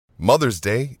Mother's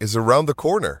Day is around the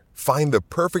corner. Find the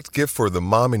perfect gift for the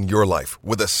mom in your life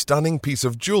with a stunning piece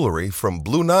of jewelry from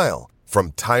Blue Nile.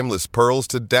 From timeless pearls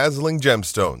to dazzling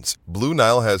gemstones, Blue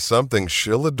Nile has something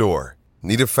she'll adore.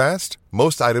 Need it fast?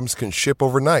 Most items can ship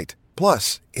overnight.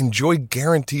 Plus, enjoy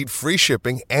guaranteed free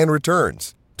shipping and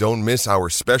returns. Don't miss our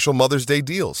special Mother's Day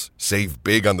deals. Save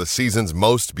big on the season's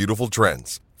most beautiful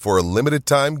trends. For a limited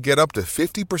time, get up to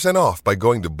 50% off by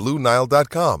going to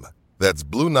BlueNile.com. That's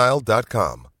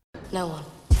BlueNile.com. No one.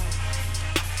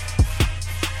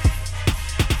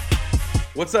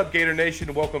 What's up, Gator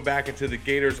Nation? Welcome back into the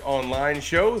Gators Online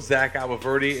Show. Zach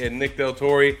Alvaverdi and Nick Del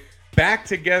Torre back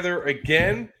together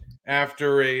again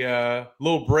after a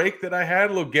little break that I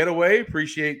had, a little getaway.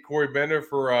 Appreciate Corey Bender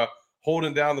for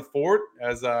holding down the fort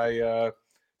as I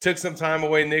took some time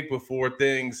away, Nick, before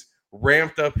things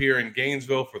ramped up here in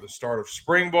Gainesville for the start of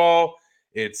spring ball.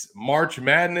 It's March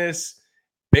Madness.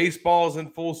 Baseball's in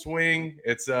full swing.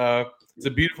 It's a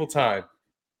beautiful time.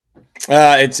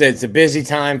 It's a busy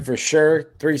time for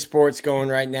sure. 3 sports going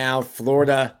right now.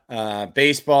 Florida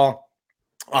baseball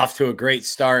off to a great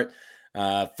start.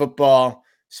 Football,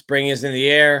 spring is in the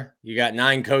air. You got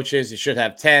 9 coaches. You should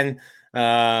have 10.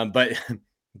 But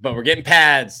we're getting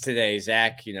pads today,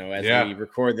 Zach. You know, as we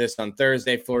record this on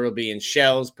Thursday, Florida will be in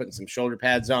shells, putting some shoulder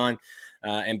pads on.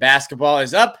 And basketball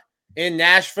is up in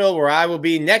Nashville, where I will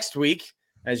be next week,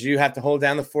 as you have to hold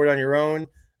down the fort on your own.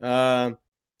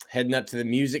 Heading up to the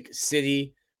Music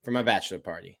City for my bachelor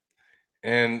party.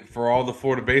 And for all the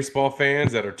Florida baseball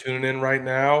fans that are tuning in right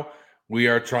now, we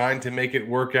are trying to make it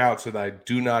work out so that I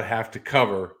do not have to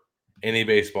cover any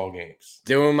baseball games.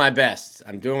 Doing my best.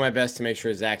 I'm doing my best to make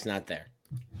sure Zach's not there.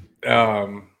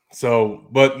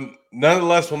 But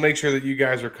nonetheless, we'll make sure that you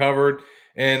guys are covered.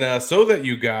 And so that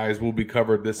you guys will be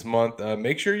covered this month,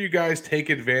 make sure you guys take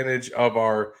advantage of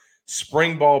our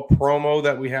spring ball promo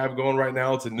that we have going right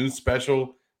now. It's a new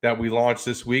special that we launched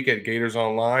this week at Gators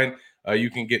Online.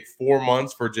 You can get 4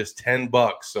 months for just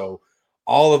 $10. So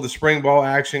all of the spring ball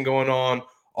action going on,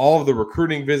 all of the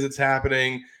recruiting visits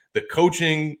happening, the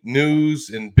coaching news,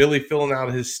 and Billy filling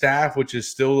out his staff, which is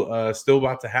still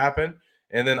about to happen.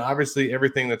 And then obviously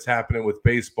everything that's happening with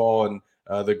baseball and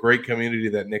the great community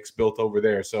that Nick's built over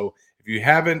there. So if you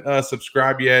haven't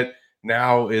subscribed yet,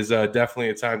 now is definitely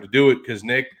a time to do it, because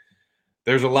Nick,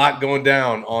 there's a lot going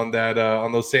down on that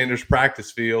on those Sanders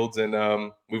practice fields, and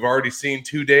we've already seen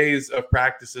 2 days of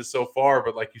practices so far.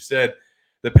 But like you said,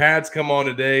 the pads come on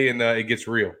today, and it gets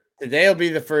real. Today will be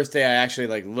the first day I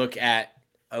actually look at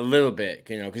a little bit,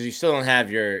 because you still don't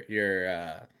have your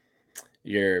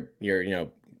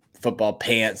football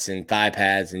pants and thigh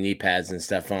pads and knee pads and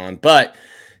stuff on, but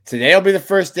today will be the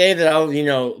first day that I'll,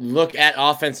 look at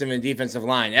offensive and defensive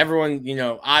line. Everyone,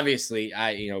 obviously,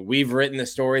 we've written the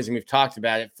stories and we've talked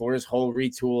about it. Florida's whole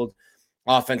retooled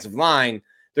offensive line.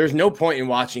 There's no point in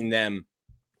watching them,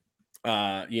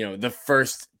 the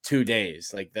first 2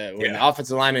 days. When the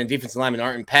offensive linemen and defensive linemen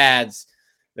aren't in pads,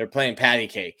 they're playing patty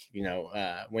cake.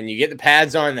 When you get the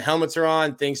pads on, the helmets are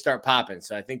on, things start popping.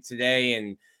 So I think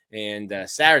today and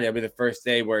Saturday will be the first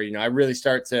day where, I really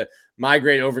start to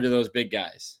migrate over to those big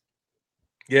guys.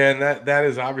 Yeah, and that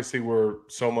is obviously where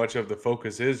so much of the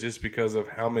focus is, just because of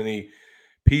how many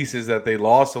pieces that they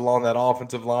lost along that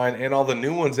offensive line and all the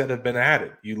new ones that have been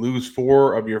added. You lose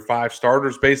 4 of your 5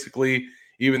 starters, basically,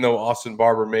 even though Austin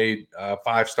Barber made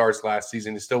 5 starts last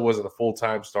season. He still wasn't a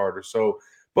full-time starter. So,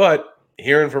 but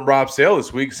hearing from Rob Sale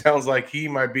this week sounds like he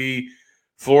might be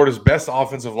Florida's best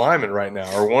offensive lineman right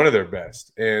now, or one of their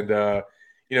best. And,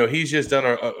 he's just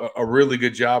done a really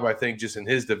good job, I think, just in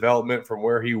his development from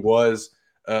where he was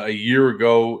a year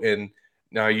ago. And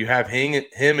now you have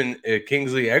him and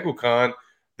Kingsley Eguakon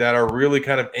that are really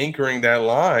kind of anchoring that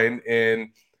line. And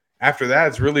after that,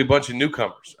 it's really a bunch of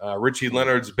newcomers. Richie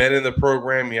Leonard's been in the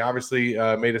program. He obviously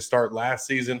made a start last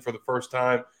season for the first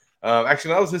time.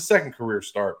 Actually, that was his second career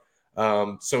start.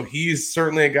 So he's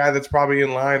certainly a guy that's probably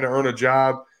in line to earn a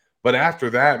job. But after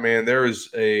that, man, there is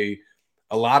a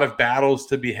lot of battles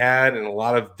to be had and a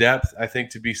lot of depth, I think,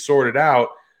 to be sorted out.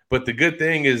 But the good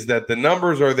thing is that the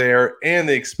numbers are there and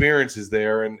the experience is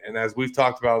there. And as we've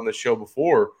talked about on the show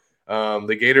before,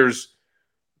 the Gators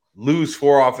lose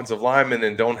 4 offensive linemen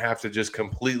and don't have to just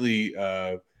completely,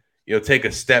 take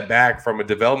a step back from a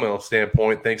developmental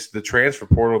standpoint. Thanks to the transfer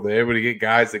portal, they're able to get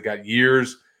guys that got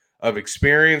years of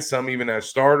experience, some even as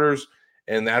starters,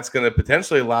 and that's going to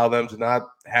potentially allow them to not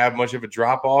have much of a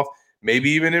drop-off, maybe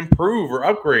even improve or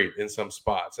upgrade in some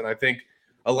spots. And I think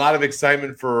a lot of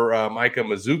excitement for Micah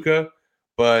Mazuka,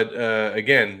 but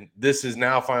again, this is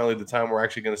now finally the time we're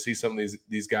actually going to see some of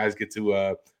these guys get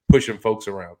to pushing folks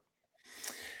around.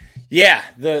 Yeah,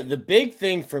 the big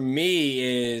thing for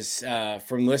me is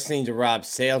from listening to Rob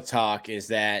Sale talk is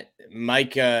that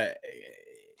Micah.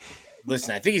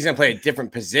 Listen, I think he's going to play a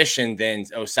different position than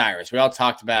Osiris. We all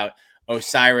talked about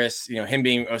Osiris, him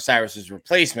being Osiris's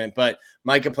replacement, but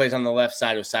Micah plays on the left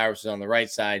side, Osiris is on the right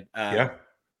side. Yeah.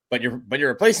 But you're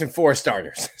replacing 4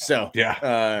 starters, so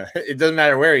yeah, it doesn't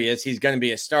matter where he is; he's going to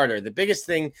be a starter. The biggest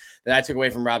thing that I took away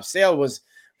from Rob Sale was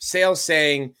Sale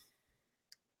saying,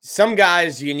 some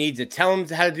guys you need to tell them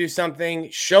how to do something,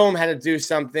 show them how to do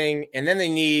something, and then they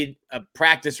need a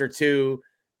practice or two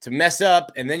to mess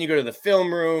up, and then you go to the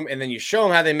film room, and then you show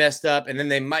them how they messed up, and then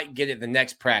they might get it the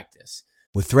next practice.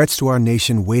 With threats to our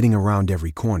nation waiting around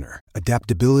every corner,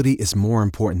 adaptability is more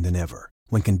important than ever.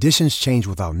 When conditions change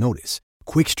without notice,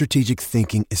 quick strategic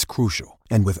thinking is crucial,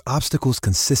 and with obstacles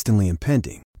consistently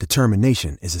impending,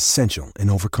 determination is essential in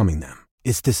overcoming them.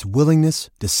 It's this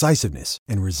willingness, decisiveness,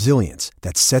 and resilience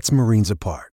that sets Marines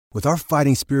apart. With our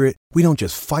fighting spirit, we don't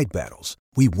just fight battles,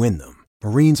 we win them.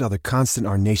 Marines are the constant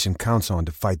our nation counts on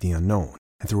to fight the unknown.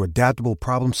 And through adaptable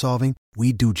problem solving,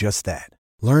 we do just that.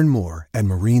 Learn more at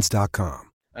marines.com.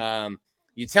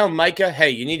 You tell Micah, hey,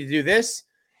 you need to do this.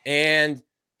 And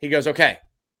he goes, okay.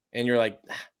 And you're like,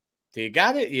 do you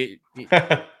got it?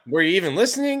 Were you even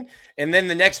listening? And then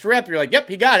the next rep, you're like, yep,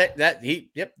 he got it. He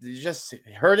just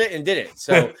heard it and did it.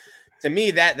 So to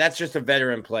me, that's just a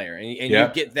veteran player. And you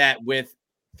get that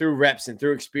through reps and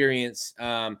through experience.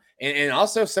 And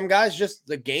also some guys, just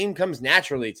the game comes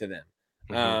naturally to them.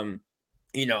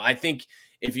 Mm-hmm. I think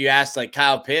if you asked like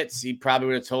Kyle Pitts, he probably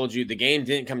would have told you the game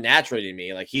didn't come naturally to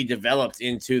me. Like he developed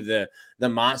into the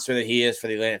monster that he is for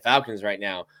the Atlanta Falcons right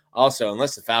now. Also,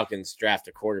 unless the Falcons draft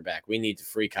a quarterback, we need to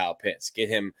free Kyle Pitts, get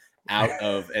him out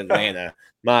of Atlanta.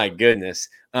 My goodness.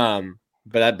 But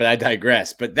I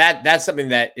digress. But that's something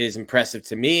that is impressive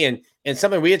to me. And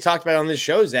something we had talked about on this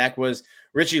show, Zach, was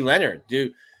Richie Leonard. Do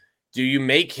you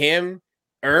make him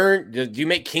do you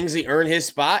make Kingsley earn his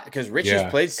spot? Because Richie's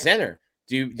played center.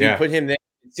 Do you put him there?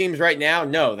 It seems right now,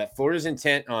 no, that Florida's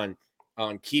intent on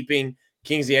keeping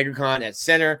Kingsley Eggercon at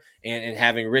center and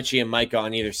having Richie and Micah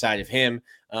on either side of him.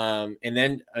 And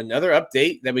then another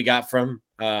update that we got from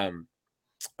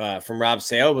Rob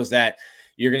Sale was that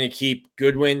you're going to keep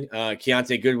Goodwin,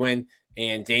 Keontae Goodwin,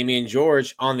 and Damian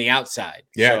George on the outside.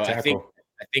 Yeah, so I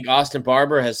think Austin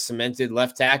Barber has cemented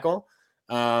left tackle.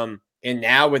 And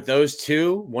now with those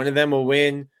two, one of them will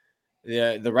win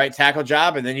the right tackle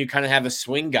job, and then you kind of have a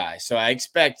swing guy. So I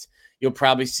expect you'll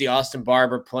probably see Austin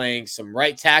Barber playing some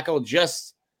right tackle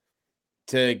just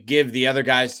to give the other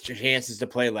guys chances to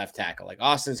play left tackle. Like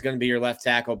Austin's going to be your left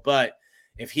tackle, but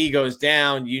if he goes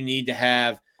down, you need to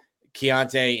have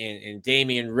Keontae and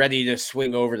Damian ready to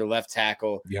swing over to left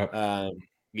tackle, in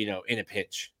a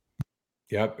pinch.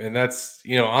 Yep. And that's,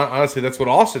 honestly, that's what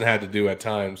Austin had to do at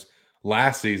times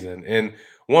last season. And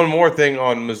one more thing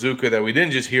on Mazuka that we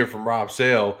didn't just hear from Rob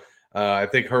Sale, I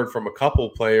think heard from a couple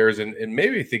players, and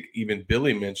maybe I think even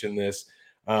Billy mentioned this.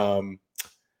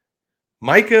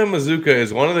 Micah Mazuka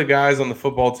is one of the guys on the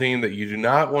football team that you do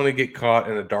not want to get caught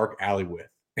in a dark alley with.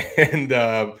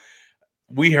 And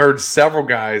we heard several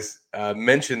guys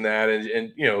mention that.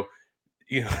 And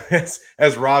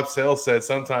as Rob Sale said,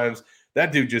 sometimes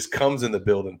that dude just comes in the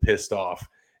building pissed off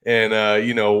and,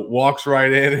 walks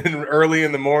right in early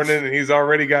in the morning, and he's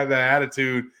already got that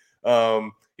attitude.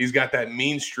 He's got that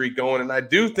mean streak going. And I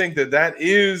do think that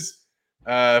is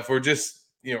for just,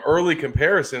 early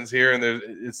comparisons here, and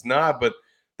it's not, but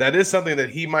that is something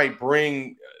that he might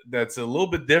bring that's a little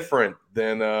bit different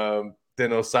than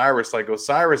Osiris. Like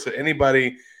Osiris,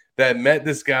 anybody that met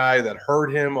this guy, that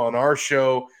heard him on our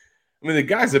show, I mean, the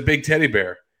guy's a big teddy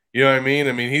bear. You know what I mean?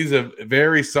 I mean, he's a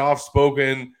very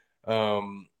soft-spoken,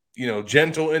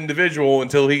 gentle individual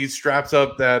until he straps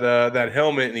up that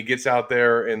helmet and he gets out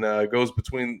there and goes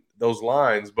between those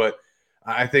lines. But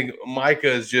I think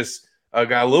Micah is just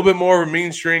got a little bit more of a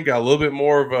mean streak, got a little bit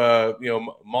more of a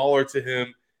mauler to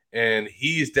him, and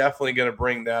he's definitely going to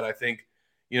bring that. I think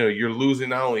you're losing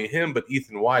not only him but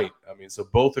Ethan White. I mean, so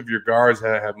both of your guards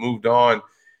have moved on.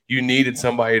 You needed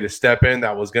somebody to step in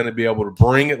that was going to be able to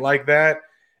bring it like that.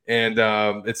 And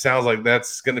it sounds like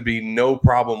that's going to be no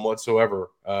problem whatsoever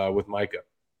with Micah.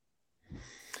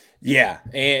 Yeah,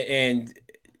 and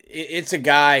it's a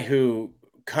guy who,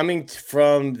 coming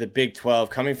from the Big 12,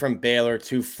 coming from Baylor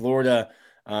to Florida,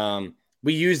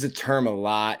 we use the term a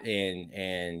lot, and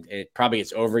it probably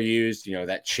gets overused,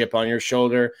 that chip on your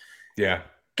shoulder. Yeah.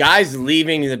 Guys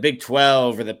leaving the Big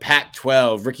 12 or the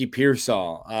Pac-12, Ricky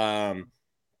Pearsall,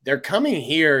 they're coming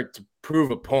here to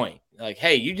prove a point. Like,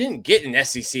 hey, you didn't get an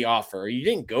SEC offer, or you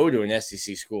didn't go to an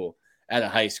SEC school at a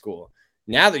high school.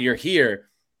 Now that you're here,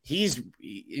 he's,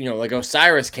 like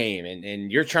Osiris came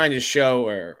and you're trying to show,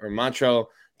 or Montrell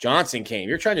Johnson came,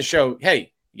 you're trying to show,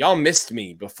 hey, y'all missed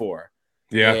me before.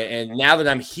 Yeah. And now that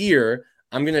I'm here,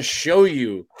 I'm going to show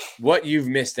you what you've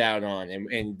missed out on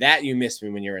and that you missed me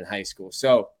when you're in high school.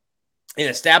 So an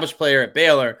established player at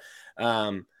Baylor,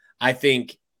 I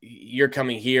think you're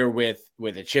coming here with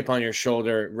a chip on your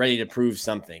shoulder, ready to prove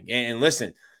something. And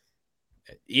listen,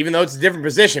 even though it's a different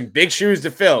position, big shoes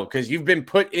to fill, because you've been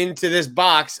put into this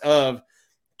box of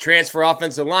transfer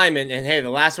offensive lineman. And hey, the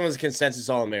last one was a consensus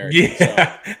All-American.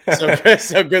 Yeah.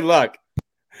 So good luck.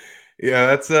 Yeah,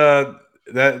 that's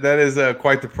that is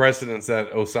quite the precedence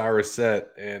that Osiris set.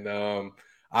 And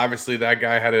obviously that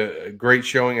guy had a great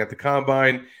showing at the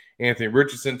combine. Anthony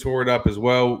Richardson tore it up as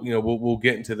well. We'll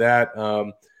get into that.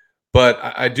 But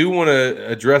I do want to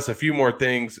address a few more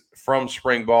things from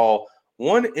spring ball.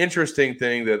 One interesting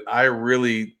thing that I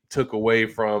really took away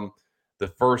from the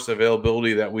first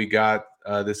availability that we got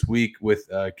this week with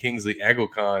Kingsley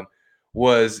Eguakon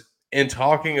was in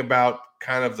talking about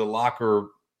kind of the locker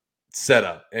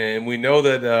setup. And we know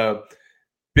that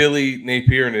Billy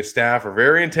Napier and his staff are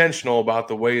very intentional about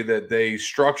the way that they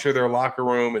structure their locker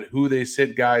room and who they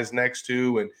sit guys next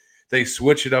to, and they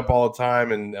switch it up all the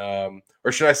time. And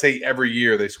or should I say every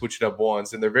year they switch it up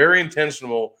once, and they're very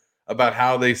intentional about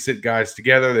how they sit guys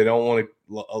together. They don't want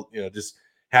to just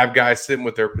have guys sitting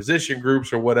with their position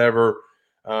groups or whatever.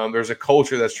 There's a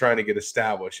culture that's trying to get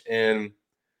established. And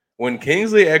when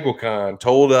Kingsley Eguakon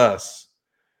told us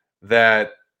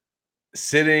that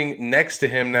sitting next to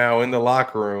him now in the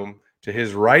locker room to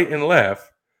his right and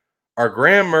left are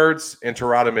Graham Mertz and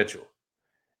Terada Mitchell.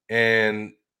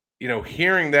 And,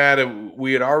 hearing that,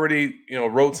 we had already,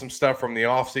 wrote some stuff from the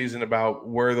offseason about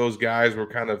where those guys were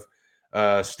kind of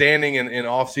standing in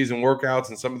offseason workouts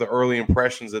and some of the early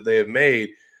impressions that they have made.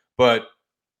 But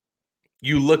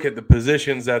you look at the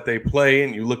positions that they play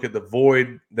and you look at the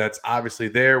void that's obviously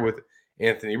there with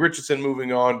Anthony Richardson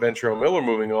moving on, Ventrell Miller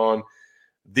moving on.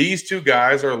 These two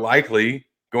guys are likely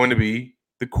going to be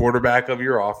the quarterback of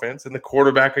your offense and the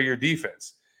quarterback of your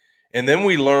defense. And then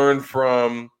we learned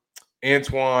from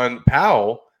Antoine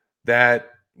Powell that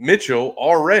Mitchell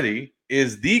already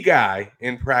is the guy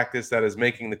in practice that is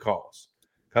making the calls.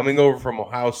 Coming over from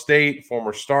Ohio State,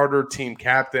 former starter, team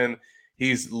captain,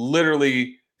 he's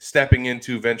literally stepping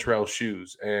into Ventrell's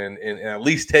shoes and at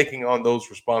least taking on those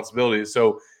responsibilities.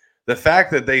 So the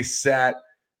fact that they sat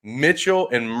Mitchell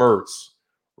and Mertz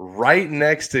right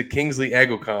next to Kingsley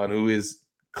Eguakon, who is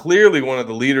clearly one of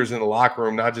the leaders in the locker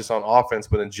room, not just on offense,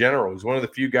 but in general. He's one of the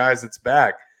few guys that's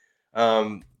back.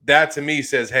 That to me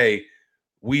says, hey,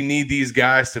 we need these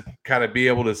guys to kind of be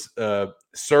able to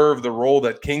serve the role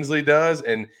that Kingsley does,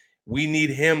 and we need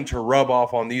him to rub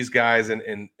off on these guys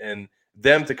and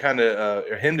them to kind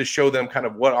of him to show them kind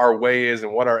of what our way is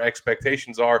and what our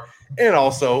expectations are. And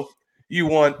also, you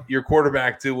want your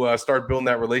quarterback to start building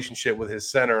that relationship with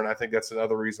his center, and I think that's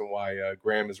another reason why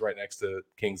Graham is right next to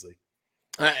Kingsley.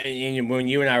 And when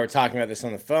you and I were talking about this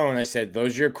on the phone, I said,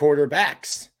 those are your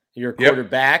quarterbacks. Your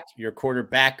quarterback, your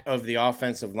quarterback of the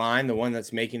offensive line, the one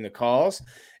that's making the calls.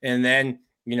 And then,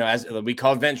 as we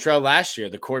called Ventrell last year,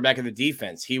 the quarterback of the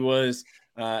defense. He was,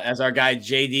 as our guy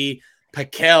JD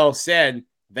Paquel said,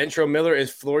 Ventrell Miller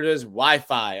is Florida's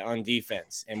Wi-Fi on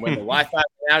defense. And when the Wi-Fi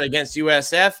went out against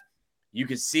USF, you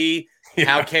could see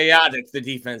how chaotic the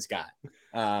defense got.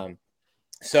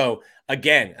 So,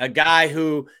 again, a guy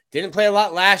who didn't play a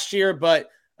lot last year, but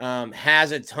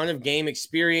has a ton of game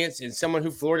experience, and someone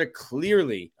who Florida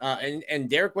clearly and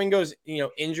Derek Wingo's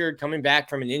injured, coming back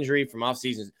from an injury from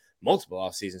multiple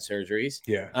offseason surgeries.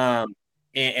 Yeah.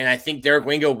 And I think Derek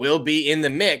Wingo will be in the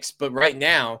mix, but right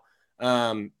now,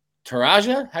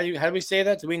 Taraja, how do we say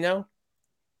that? Do we know?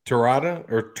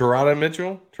 Terada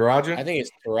Mitchell? Taraja? I think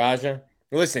it's Taraja.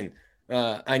 Listen,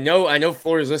 I know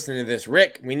Florida's listening to this.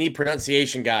 Rick, we need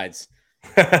pronunciation guides.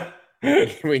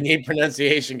 We need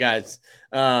pronunciation guides.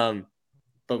 But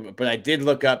I did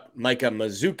look up Micah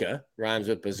Mazuka, rhymes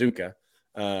with bazooka,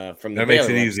 from the Baylor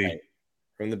website. Easy.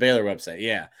 From the Baylor website,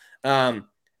 yeah.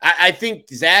 I think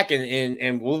Zach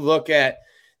and we'll look at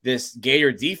this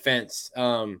Gator defense.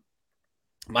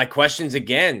 My questions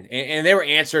again, and they were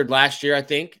answered last year, I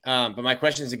think. But my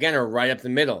questions again are right up the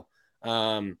middle.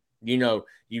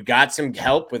 You got some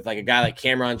help with like a guy like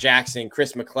Cameron Jackson,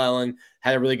 Chris McClellan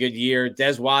had a really good year.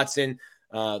 Des Watson,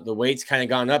 the weight's kind of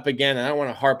gone up again. And I don't want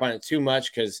to harp on it too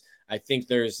much because I think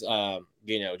there's,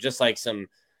 just like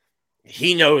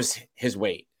he knows his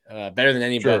weight better than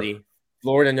anybody. Sure.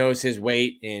 Florida knows his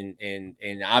weight, and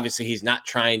obviously he's not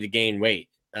trying to gain weight.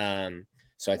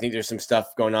 So I think there's some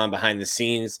stuff going on behind the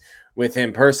scenes with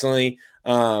him personally.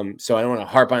 So I don't want to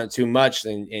harp on it too much,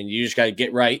 and you just got to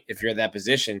get right if you're at that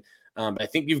position. But I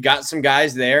think you've got some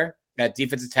guys there at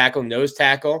defensive tackle, nose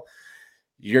tackle.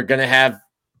 You're going to have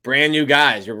brand new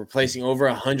guys. You're replacing over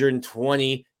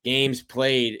 120 games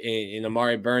played in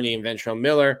Amari Burney and Ventrell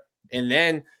Miller. And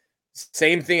then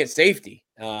same thing at safety.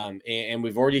 And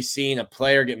we've already seen a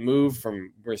player get moved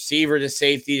from receiver to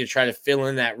safety to try to fill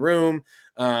in that room.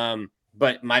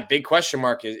 But my big question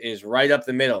mark is right up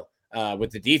the middle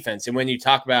with the defense. And when you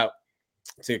talk about,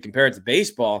 to compare it to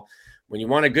baseball, when you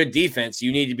want a good defense,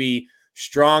 you need to be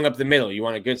strong up the middle. You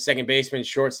want a good second baseman,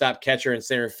 shortstop, catcher, and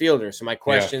center fielder. So my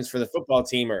questions for the football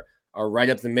team are right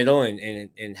up the middle.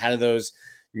 And how do those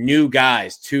new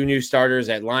guys, 2 new starters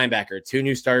at linebacker, 2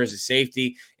 new starters at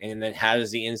safety, and then how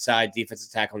does the inside defensive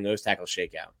tackle, nose tackle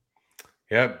shake out?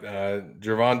 Yep.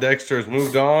 Jervon Dexter has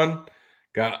moved on.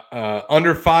 Got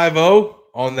under 5.0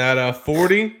 on that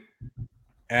 40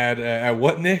 at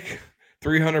what, Nick?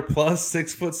 300 plus,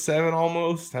 6'7"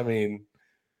 almost. I mean,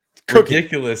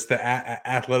 ridiculous the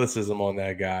athleticism on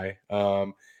that guy.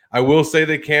 I will say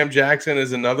that Cam Jackson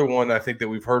is another one I think that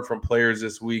we've heard from players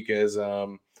this week as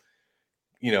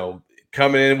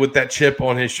coming in with that chip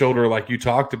on his shoulder, like you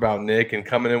talked about, Nick, and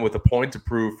coming in with a point to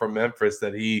prove from Memphis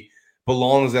that he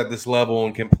belongs at this level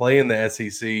and can play in the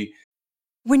SEC.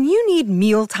 When you need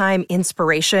mealtime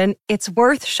inspiration, it's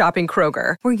worth shopping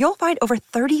Kroger, where you'll find over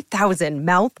 30,000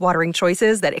 mouth-watering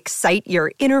choices that excite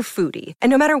your inner foodie. And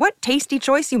no matter what tasty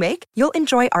choice you make, you'll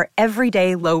enjoy our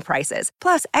everyday low prices,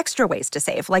 plus extra ways to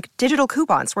save, like digital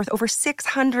coupons worth over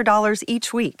 $600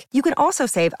 each week. You can also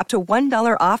save up to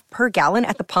 $1 off per gallon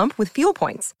at the pump with fuel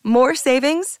points. More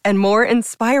savings and more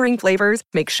inspiring flavors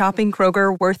make shopping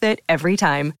Kroger worth it every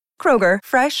time. Kroger,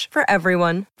 fresh for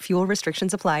everyone. Fuel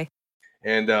restrictions apply.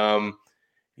 And,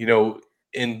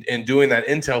 in doing that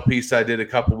intel piece I did a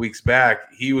couple weeks back,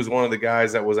 he was one of the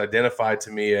guys that was identified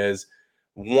to me as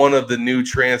one of the new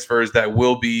transfers that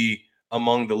will be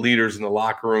among the leaders in the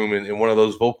locker room and one of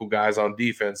those vocal guys on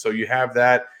defense. So you have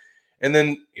that. And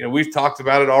then, we've talked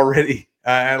about it already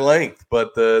at length,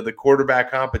 but the quarterback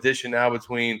competition now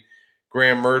between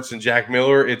Graham Mertz and Jack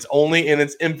Miller, it's only in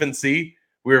its infancy.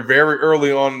 We're very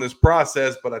early on in this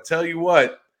process, but I tell you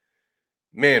what,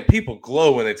 man, people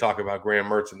glow when they talk about Graham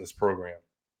Mertz in this program.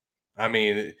 I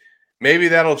mean, maybe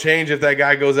that'll change if that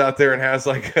guy goes out there and has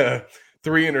like a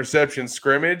 3 interception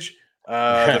scrimmage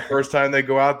the first time they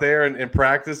go out there and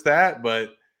practice that.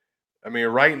 But, I mean,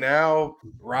 right now,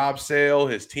 Rob Sale,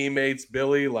 his teammates,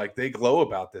 Billy, like they glow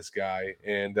about this guy.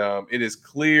 And it is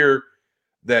clear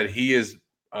that he has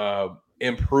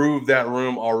improved that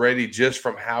room already just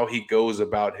from how he goes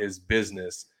about his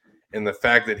business. And the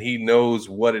fact that he knows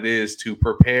what it is to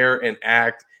prepare and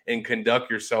act and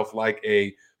conduct yourself like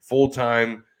a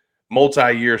full-time,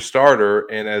 multi-year starter.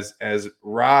 And as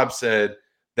Rob said,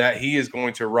 that he is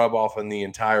going to rub off on the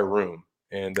entire room.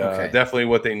 And definitely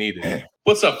what they needed.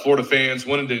 What's up, Florida fans?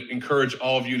 Wanted to encourage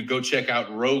all of you to go check out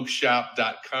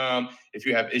rogueshop.com. If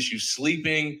you have issues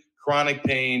sleeping, chronic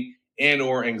pain, and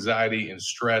or anxiety and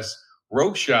stress,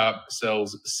 Rogue Shop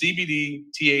sells CBD,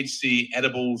 THC,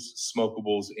 edibles,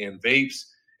 smokables, and vapes,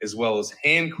 as well as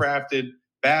handcrafted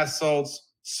bath salts,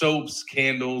 soaps,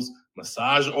 candles,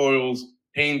 massage oils,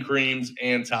 pain creams,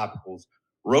 and topicals.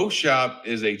 Rogue Shop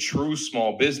is a true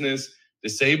small business,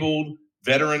 disabled,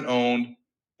 veteran-owned,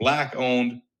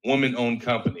 Black-owned, woman-owned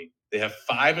company. They have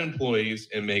 5 employees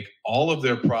and make all of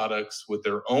their products with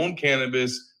their own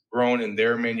cannabis grown in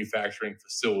their manufacturing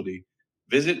facility.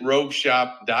 Visit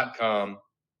rogueshop.com.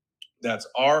 That's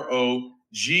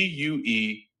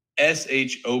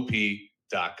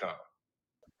ROGUESHOP.com.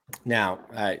 Now,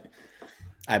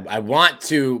 I want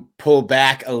to pull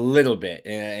back a little bit,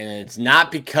 and it's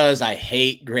not because I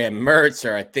hate Graham Mertz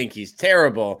or I think he's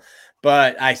terrible,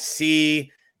 but I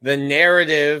see the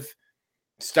narrative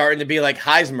starting to be like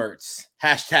Heismertz.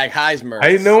 Hashtag Heismertz.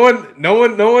 Hey, no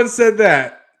one said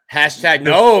that. Hashtag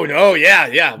no,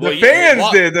 yeah. Well, the fans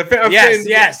did.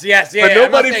 Yes. But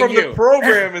nobody from the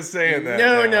program is saying that.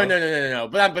 No.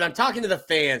 But I'm talking to the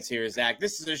fans here, Zach.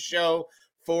 This is a show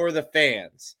for the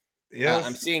fans. Yes.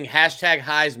 I'm seeing hashtag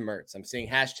Heismertz. I'm seeing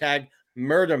hashtag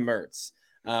Murder Mertz.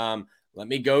 Let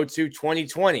me go to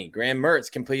 2020. Graham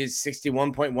Mertz completed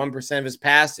 61.1% of his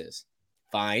passes.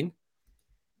 Fine.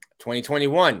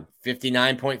 2021,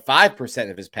 59.5%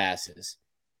 of his passes.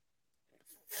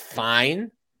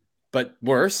 Fine. But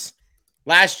worse.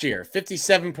 Last year,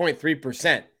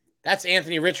 57.3%. That's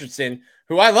Anthony Richardson,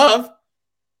 who I love.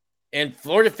 And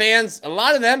Florida fans, a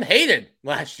lot of them hated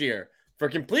last year for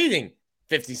completing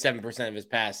 57% of his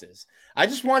passes. I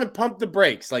just want to pump the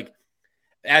brakes. Like,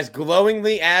 as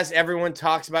glowingly as everyone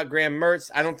talks about Graham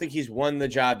Mertz, I don't think he's won the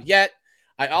job yet.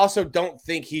 I also don't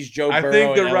think he's Joe Burrow. I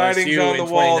think the at writing's LSU on the in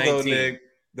wall, though, 2019. Nick.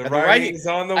 The writing's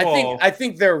on the wall. I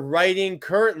think they're writing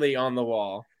currently on the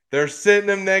wall. They're sitting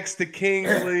him next to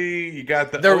Kingsley. You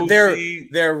got the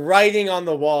OC. They're writing on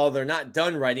the wall. They're not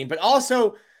done writing, but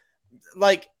also,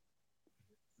 like,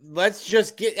 let's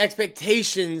just get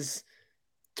expectations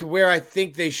to where I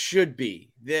think they should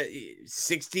be.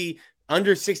 The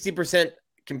under 60%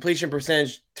 completion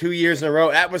percentage 2 years in a row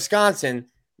at Wisconsin,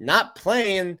 not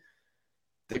playing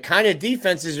the kind of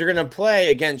defenses you're going to play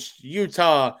against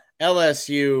Utah,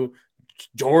 LSU,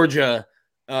 Georgia.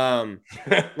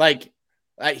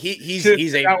 He's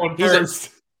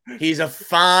a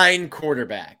fine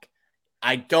quarterback.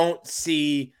 I don't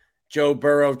see Joe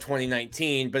Burrow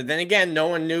 2019, but then again, no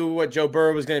one knew what Joe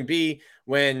Burrow was going to be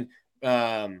when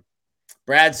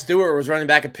Brad Stewart was running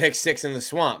back a pick six in the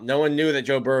swamp. No one knew that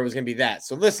Joe Burrow was going to be that.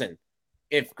 So listen,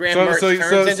 if Graham Mertz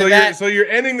turns into that, so you're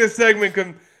ending this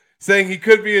segment saying he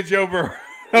could be a Joe Burrow.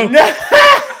 No.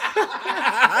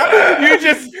 you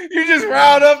just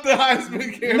riled up the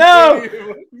Heisman campaign. No,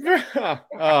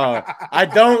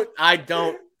 I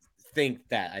don't think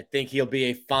that. I think he'll be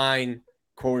a fine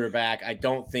quarterback. I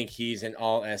don't think he's an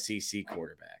all SEC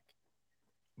quarterback.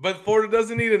 But Florida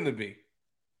doesn't need him to be.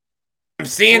 I'm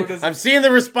seeing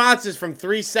the responses from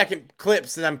 3-second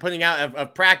clips that I'm putting out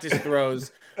of practice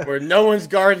throws where no one's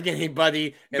guarding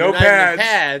anybody and no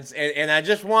pads. And I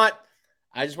just want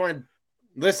to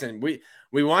listen.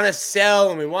 We want to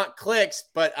sell and we want clicks,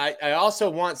 but I also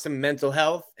want some mental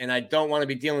health, and I don't want to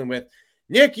be dealing with,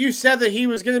 Nick, you said that he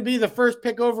was going to be the first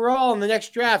pick overall in the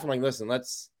next draft. I'm like, listen,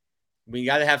 we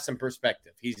got to have some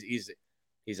perspective. He's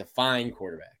a fine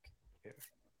quarterback. Yeah.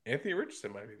 Anthony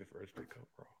Richardson might be the first pick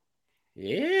overall.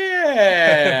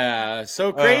 Yeah.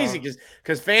 So crazy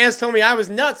because fans told me I was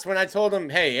nuts when I told them,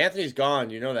 hey, Anthony's gone.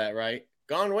 You know that, right?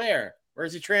 Gone where?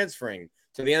 Where's he transferring?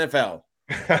 To the NFL.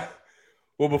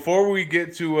 Well, before we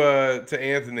get to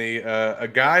Anthony, a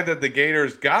guy that the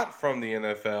Gators got from the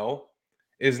NFL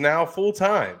is now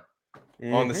full-time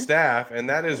on the staff, and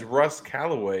that is Russ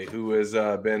Callaway, who has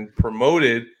been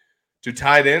promoted to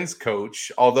tight ends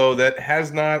coach, although that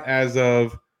has not, as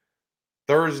of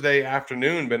Thursday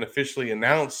afternoon, been officially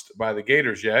announced by the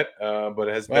Gators yet, but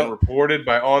it has been reported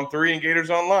by On3 and Gators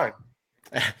Online.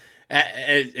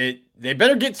 They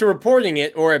better get to reporting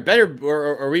it, or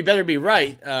we better be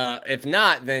right. If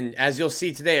not, then as you'll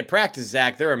see today at practice,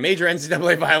 Zach, there are major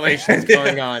NCAA violations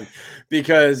going on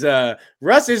because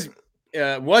Russ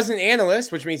was an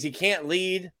analyst, which means he can't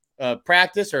lead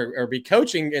practice or be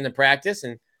coaching in the practice.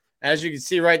 And as you can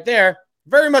see right there,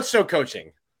 very much so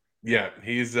coaching. Yeah,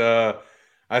 he's.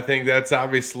 I think that's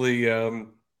obviously.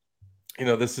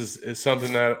 This is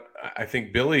something that I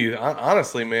think Billy,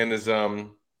 honestly, man, is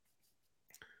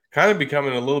kind of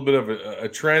becoming a little bit of a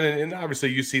trend. And obviously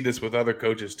you see this with other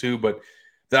coaches too, but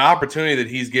the opportunity that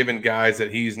he's given guys that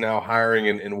he's now hiring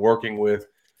and working with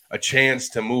a chance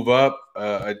to move up,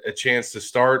 a chance to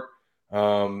start,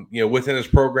 within his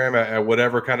program at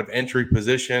whatever kind of entry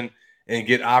position and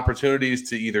get opportunities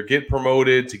to either get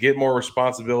promoted, to get more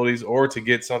responsibilities, or to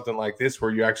get something like this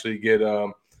where you actually get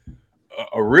a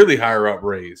really higher up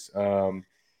raise.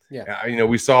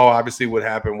 We saw obviously what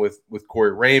happened with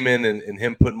Corey Raymond and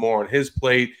him putting more on his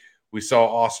plate. We saw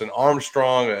Austin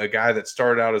Armstrong, a guy that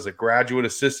started out as a graduate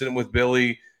assistant with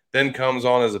Billy, then comes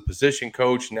on as a position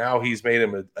coach. Now he's made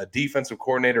him a defensive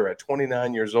coordinator at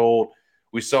 29 years old.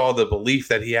 We saw the belief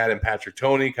that he had in Patrick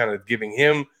Toney, kind of giving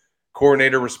him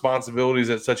coordinator responsibilities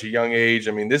at such a young age.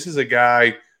 I mean, this is a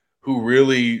guy who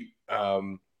really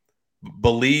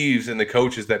believes in the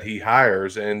coaches that he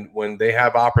hires, and when they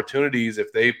have opportunities,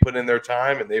 if they put in their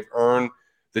time and they've earned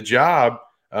the job,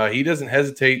 he doesn't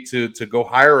hesitate to go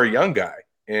hire a young guy.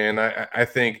 And I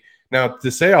think now,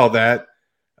 to say all that,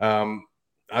 I'm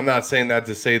not saying that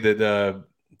to say that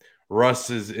Russ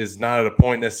is not at a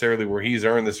point necessarily where he's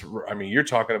earned this. I mean, you're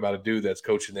talking about a dude that's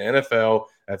coached in the NFL,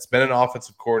 that's been an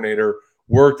offensive coordinator,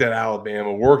 worked at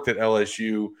Alabama, worked at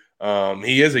LSU.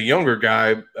 He is a younger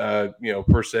guy,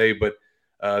 per se, but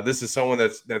this is someone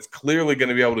that's clearly going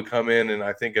to be able to come in, and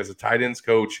I think as a tight ends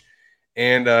coach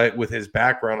and with his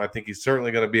background, I think he's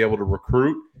certainly going to be able to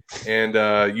recruit. And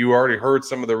you already heard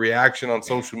some of the reaction on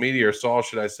social media, or saw,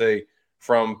 should I say,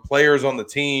 from players on the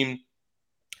team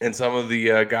and some of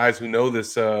the guys who know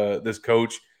this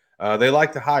coach. They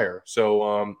like to hire.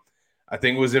 So I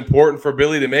think it was important for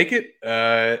Billy to make it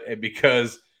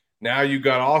because now you've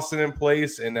got Austin in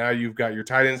place, and now you've got your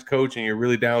tight ends coach, and you're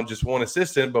really down just one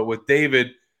assistant. But with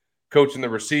David coaching the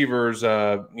receivers,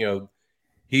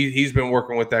 he's been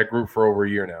working with that group for over a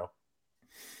year now.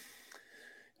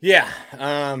 Yeah,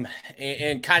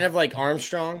 and kind of like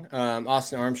Armstrong,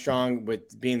 Austin Armstrong,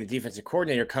 with being the defensive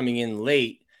coordinator coming in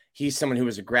late, he's someone who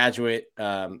was a graduate,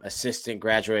 assistant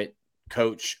graduate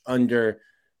coach under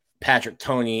Patrick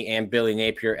Toney and Billy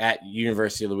Napier at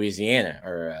University of Louisiana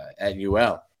or at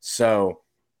UL. So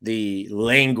the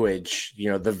language,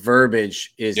 the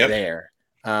verbiage is there.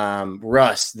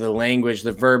 Russ, the language,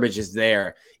 the verbiage is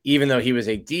there, even though he was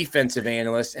a defensive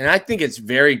analyst. And I think it's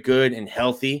very good and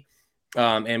healthy.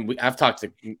 I've talked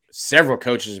to several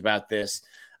coaches about this.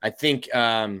 I think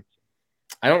I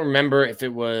don't remember if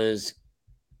it was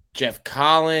Jeff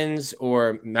Collins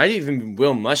or might even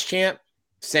Will Muschamp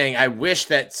saying, I wish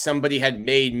that somebody had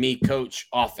made me coach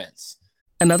offense.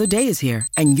 Another day is here,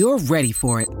 and you're ready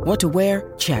for it. What to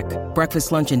wear? Check.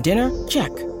 Breakfast, lunch, and dinner? Check.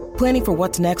 Planning for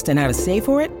what's next and how to save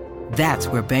for it? That's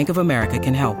where Bank of America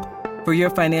can help. For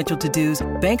your financial to-dos,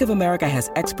 Bank of America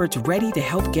has experts ready to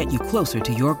help get you closer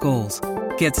to your goals.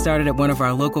 Get started at one of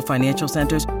our local financial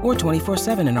centers or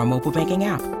 24/7 in our mobile banking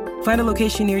app. Find a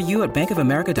location near you at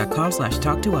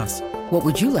bankofamerica.com/talktous. What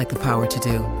would you like the power to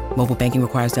do? Mobile banking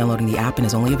requires downloading the app and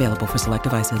is only available for select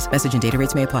devices. Message and data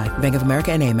rates may apply. Bank of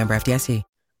America N.A., member FDIC.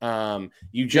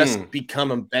 You just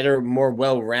become a better, more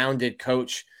well-rounded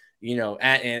coach,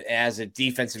 as a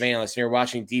defensive analyst. You're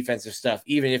watching defensive stuff,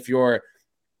 even if you're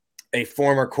a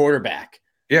former quarterback.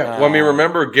 Yeah. Well,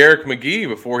 remember Garrick McGee,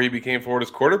 before he became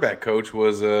Florida's quarterback coach,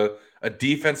 was a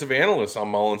defensive analyst on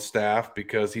Mullen's staff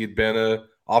because he'd been an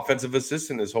offensive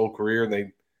assistant his whole career,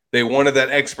 and they wanted that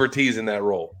expertise in that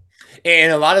role.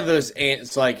 And a lot of those,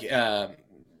 it's like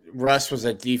Russ was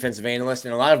a defensive analyst,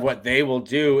 and a lot of what they will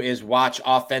do is watch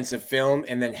offensive film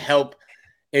and then help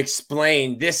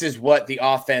explain this is what the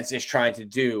offense is trying to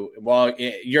do while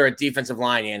you're a defensive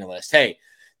line analyst. Hey,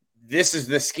 this is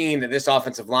the scheme that this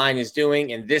offensive line is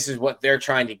doing, and this is what they're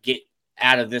trying to get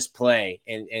out of this play.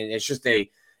 And it's just a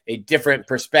different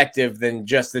perspective than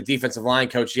just the defensive line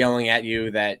coach yelling at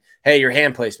you that, hey, your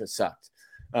hand placement sucked.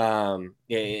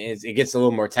 It gets a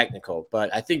little more technical.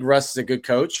 But I think Russ is a good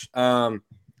coach.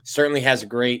 Certainly has a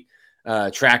great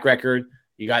track record.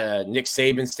 You got a Nick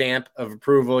Saban stamp of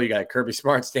approval. You got a Kirby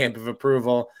Smart stamp of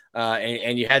approval.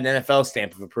 And you had an NFL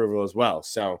stamp of approval as well.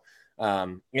 So,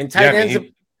 and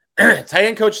tight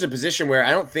end coach is a position where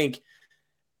I don't think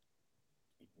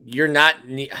you're not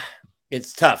 –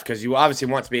 it's tough because you obviously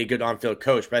want to be a good on-field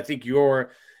coach, but I think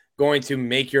you're going to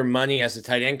make your money as a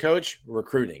tight end coach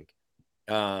recruiting.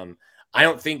 I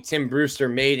don't think Tim Brewster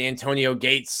made Antonio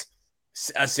Gates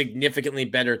a significantly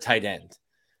better tight end.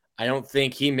 I don't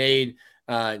think he made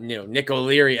Nick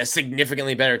O'Leary a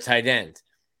significantly better tight end.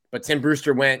 But Tim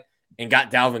Brewster went and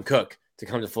got Dalvin Cook to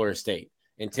come to Florida State.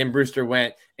 And Tim Brewster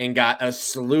went and got a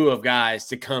slew of guys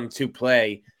to come to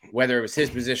play, whether it was his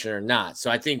position or not.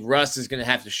 So I think Russ is going to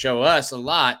have to show us a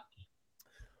lot.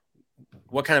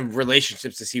 What kind of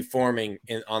relationships is he forming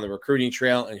on the recruiting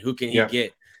trail, and who can he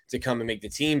get to come and make the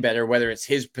team better, whether it's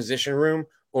his position room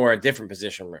or a different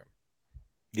position room?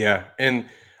 Yeah, and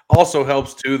also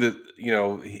helps too that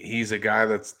he's a guy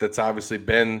that's obviously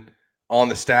been on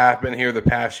the staff, been here the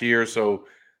past year, so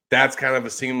that's kind of a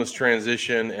seamless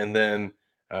transition. And then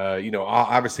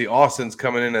obviously Austin's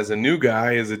coming in as a new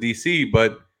guy, as a DC,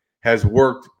 but has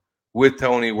worked with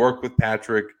Tony, worked with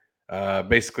Patrick,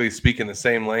 basically speaking the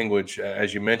same language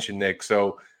as you mentioned, Nick.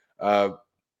 So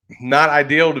not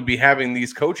ideal to be having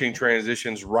these coaching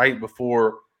transitions right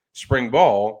before spring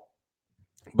ball,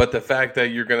 but the fact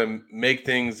that you're going to make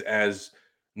things as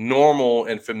normal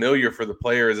and familiar for the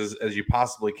players as you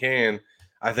possibly can,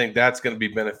 I think that's going to be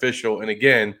beneficial. And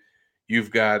again,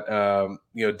 you've got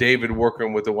David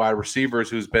working with the wide receivers,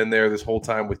 who's been there this whole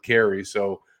time with Kerry.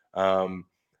 So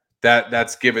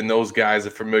that's given those guys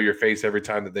a familiar face every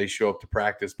time that they show up to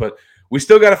practice. But we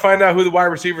still got to find out who the wide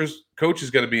receivers coach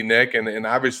is going to be, Nick. And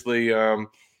obviously, the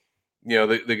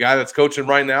guy that's coaching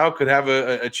right now could have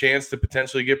a chance to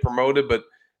potentially get promoted. But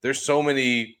there's so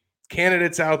many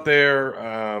candidates out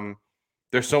there.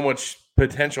 There's so much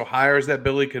potential hires that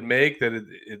Billy could make that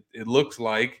it looks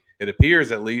like, it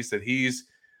appears at least, that he's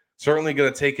certainly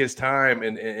going to take his time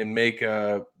and make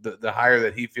the hire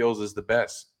that he feels is the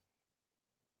best.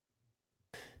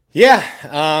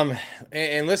 Yeah.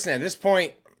 And listen, at this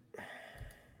point,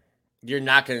 you're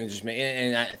not going to just make,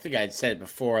 and I think I'd said it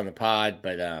before on the pod,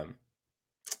 but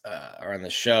or on the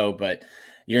show, but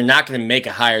you're not going to make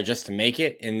a hire just to make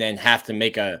it and then have to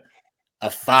make a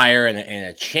fire and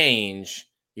a change,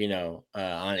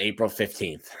 on April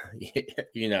 15th,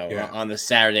 on the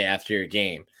Saturday after your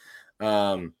game.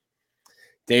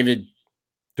 David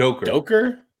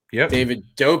Doker? Yep. David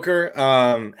Doker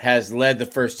has led the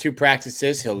first two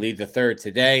practices. He'll lead the third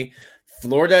today.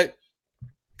 Florida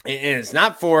And it's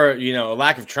not for, a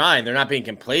lack of trying. They're not being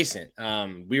complacent.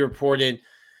 We reported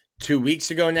 2 weeks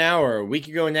ago now, or a week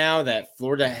ago now, that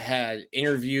Florida had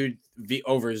interviewed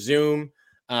over Zoom,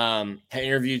 had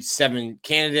interviewed 7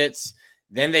 candidates.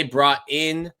 Then they brought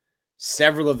in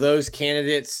several of those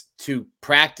candidates to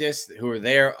practice, who were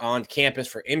there on campus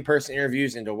for in-person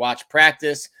interviews and to watch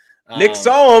practice. Nick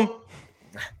saw him.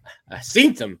 I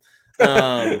seen them.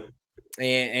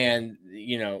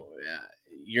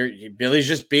 Billy's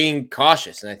just being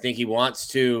cautious, and I think he wants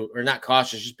to, or not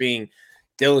cautious, just being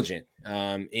diligent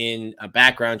in a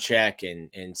background check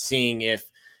and seeing if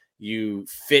you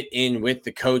fit in with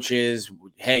the coaches.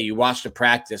 Hey, you watched a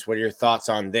practice. What are your thoughts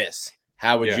on this?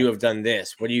 How would you have done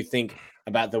this? What do you think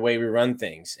about the way we run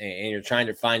things? And you're trying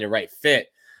to find a right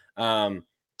fit.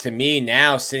 To me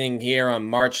now, sitting here on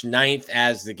March 9th,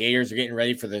 as the Gators are getting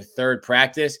ready for the 3rd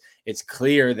practice, it's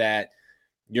clear that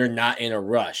you're not in a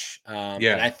rush. And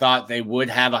I thought they would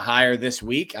have a hire this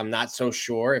week. I'm not so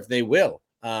sure if they will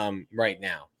right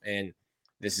now. And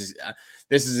this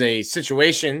is a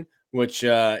situation which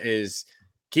is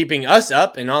keeping us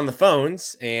up and on the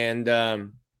phones. And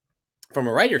from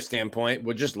a writer standpoint,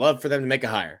 would just love for them to make a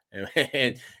hire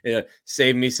and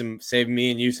save me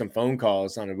and you some phone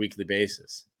calls on a weekly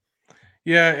basis.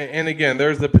 Yeah, and again,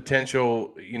 there's the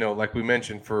potential, like we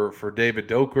mentioned for David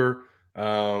Doker.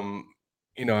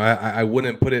 I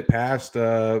wouldn't put it past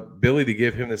Billy to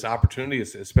give him this opportunity,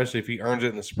 especially if he earns it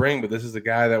in the spring. But this is the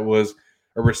guy that was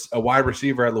a wide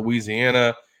receiver at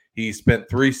Louisiana. He spent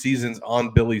 3 seasons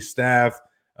on Billy's staff.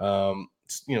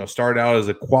 Started out as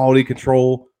a quality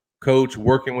control coach,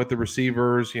 working with the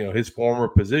receivers, his former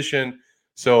position.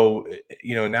 So,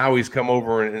 now he's come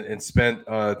over and spent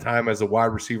time as a wide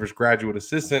receivers graduate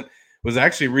assistant. Was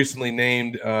actually recently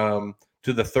named to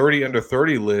the 30 under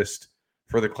 30 list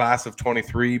for the class of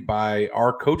 23 by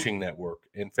our coaching network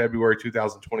in February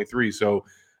 2023. So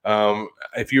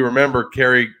if you remember,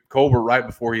 Kerry Colbert, right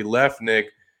before he left, Nick,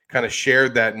 kind of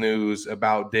shared that news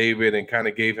about David and kind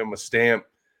of gave him a stamp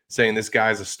saying this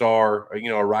guy's a star,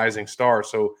 a rising star.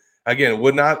 So, again,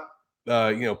 would not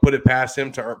put it past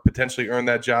him to potentially earn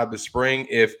that job this spring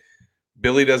if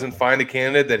Billy doesn't find a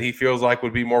candidate that he feels like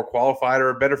would be more qualified or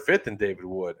a better fit than David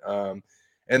would. And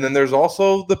then there's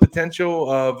also the potential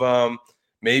of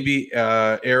maybe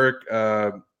Eric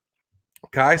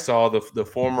Kaisaw, the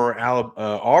former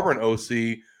Auburn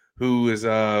OC, who has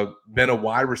been a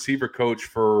wide receiver coach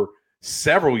for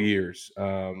several years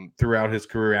throughout his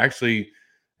career. Actually,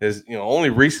 has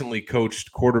only recently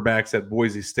coached quarterbacks at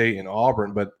Boise State and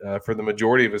Auburn, but for the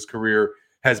majority of his career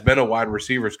has been a wide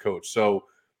receivers coach. So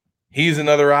he's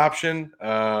another option.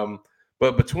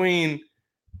 But between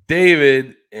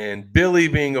David and Billy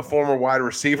being a former wide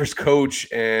receivers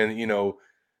coach, and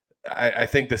I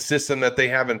think the system that they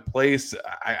have in place,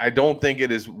 I don't think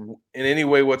it is in any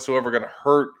way whatsoever going to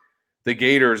hurt the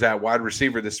Gators at wide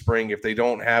receiver this spring if they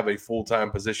don't have a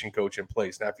full-time position coach in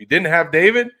place. Now, if you didn't have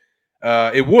David,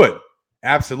 it would.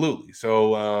 Absolutely.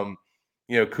 So,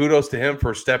 kudos to him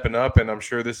for stepping up, and I'm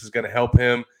sure this is going to help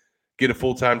him get a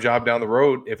full-time job down the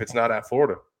road if it's not at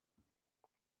Florida.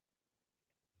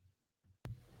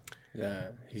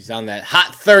 He's on that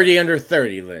hot 30 under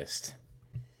 30 list.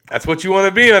 That's what you want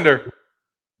to be under.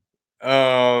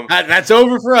 That's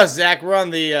over for us, Zach. We're on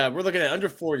the we're looking at under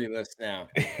 40 list now.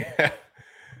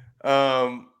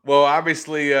 Well,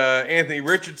 obviously, Anthony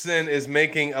Richardson is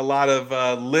making a lot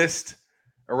of lists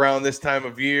around this time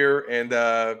of year,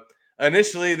 and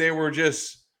initially they were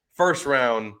just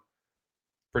first-round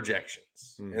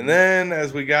projections, and then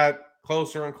as we got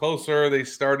closer and closer, they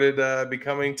started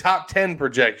becoming top 10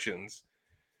 projections.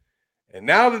 And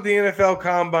now that the NFL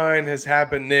Combine has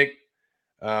happened, Nick,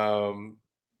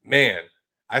 man,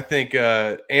 I think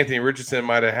Anthony Richardson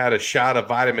might have had a shot of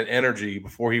vitamin energy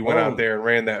before he went out there and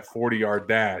ran that 40-yard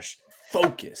dash.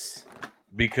 Focus.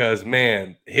 Because,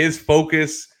 man, his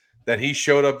focus that he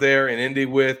showed up there in Indy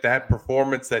with, that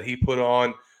performance that he put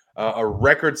on, a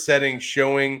record-setting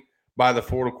showing by the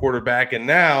Florida quarterback, and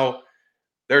now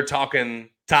they're talking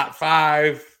top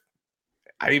 5.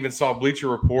 I even saw Bleacher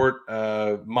Report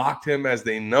mocked him as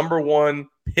the number 1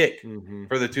 pick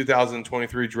for the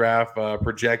 2023 draft,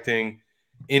 projecting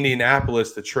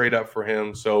Indianapolis to trade up for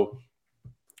him. So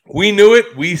we knew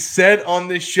it. We said on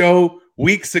this show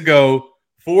weeks ago,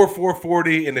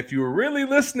 440. And if you were really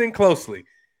listening closely,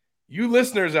 you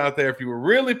listeners out there, if you were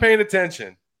really paying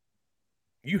attention,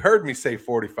 you heard me say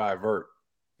 45 vert.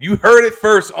 You heard it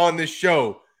first on this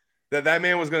show that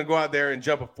man was going to go out there and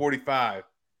jump a 45.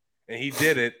 And he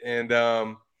did it. And,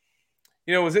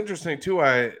 it was interesting, too.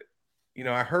 I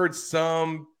heard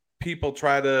some people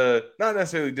try to not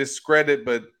necessarily discredit,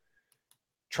 but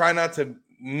try not to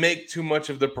make too much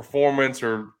of the performance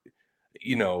or,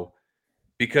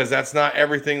 because that's not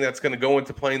everything that's going to go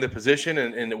into playing the position.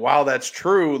 And while that's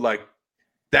true, like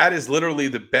that is literally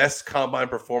the best combine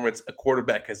performance a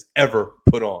quarterback has ever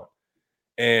put on.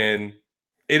 And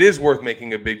it is worth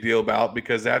making a big deal about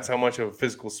because that's how much of a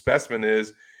physical specimen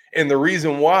is. And the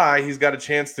reason why he's got a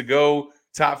chance to go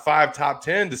top 5, top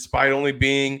 10, despite only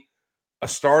being a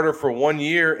starter for 1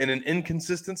 year in an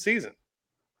inconsistent season.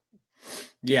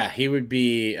 Yeah, he would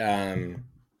be I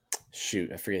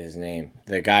forget his name.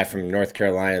 The guy from North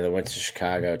Carolina that went to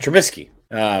Chicago. Trubisky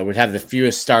would have the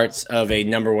fewest starts of a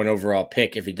number 1 overall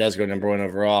pick if he does go number 1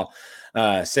 overall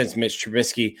since Mitch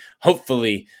Trubisky.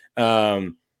 Hopefully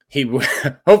he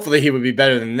would be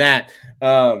better than that.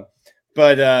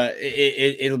 But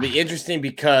it'll be interesting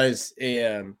because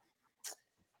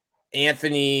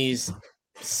Anthony's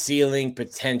ceiling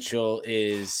potential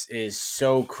is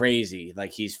so crazy.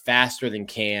 Like he's faster than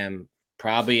Cam,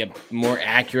 probably a more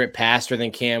accurate passer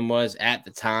than Cam was at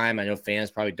the time. I know fans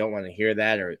probably don't want to hear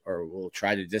that or will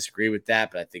try to disagree with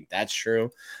that, but I think that's true.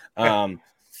 And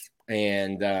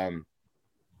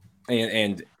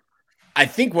I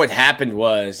think what happened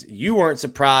was you weren't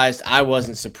surprised. I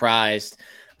wasn't surprised.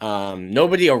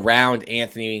 Nobody around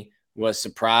Anthony was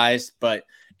surprised, but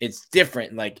it's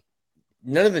different. Like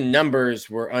none of the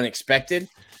numbers were unexpected.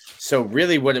 So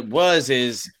really what it was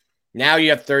is now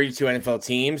you have 32 NFL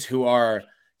teams who are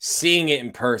seeing it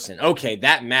in person. Okay,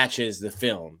 that matches the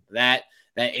film. That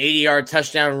 80-yard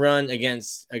touchdown run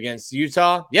against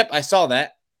Utah. Yep, I saw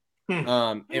that.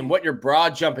 And what your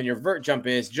broad jump and your vert jump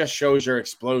is just shows your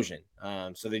explosion.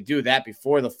 So they do that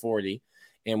before the 40.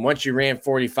 And once you ran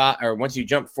 45 or once you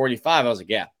jumped 45, I was like,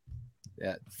 yeah,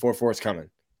 4.4 is coming.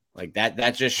 Like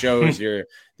that just shows your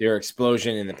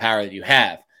explosion and the power that you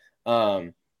have.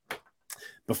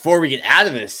 Before we get out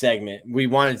of this segment, we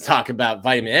wanted to talk about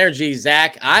vitamin energy.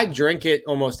 Zach, I drink it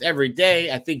almost every day.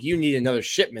 I think you need another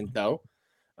shipment though.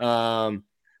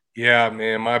 Yeah,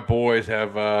 man, my boys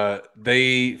have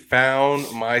they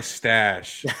found my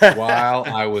stash while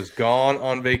I was gone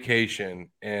on vacation,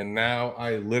 and now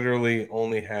I literally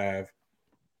only have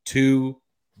 2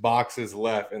 boxes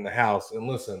left in the house. And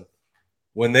listen,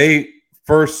 when they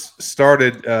first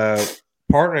started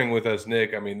partnering with us,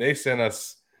 Nick, I mean, they sent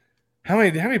us how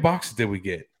many boxes did we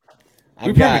get?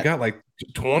 We probably got like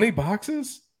 20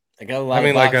 boxes. I got a lot. I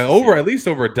mean, like at least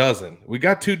over a dozen. We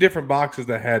got 2 different boxes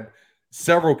that had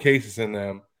several cases in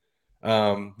them.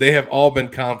 They have all been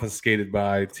confiscated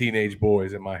by teenage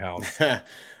boys in my house.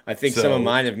 I think some of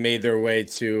mine have made their way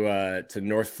to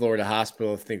North Florida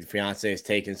Hospital. I think the fiance has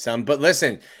taken some. But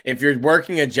listen, if you're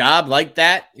working a job like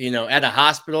that, at a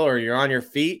hospital or you're on your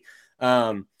feet,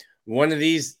 one of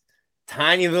these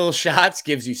tiny little shots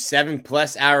gives you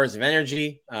 7+ hours of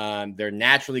energy. They're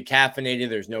naturally caffeinated.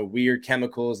 There's no weird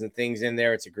chemicals and things in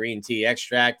there. It's a green tea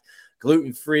extract,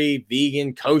 gluten-free,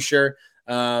 vegan, kosher.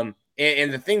 And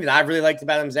the thing that I've really liked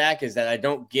about them, Zach, is that I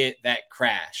don't get that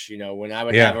crash. When I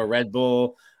would have a Red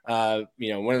Bull,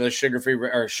 one of those sugar-free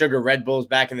or sugar Red Bulls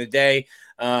back in the day,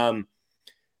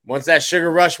 once that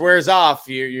sugar rush wears off,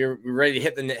 you're ready to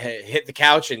hit the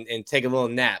couch and take a little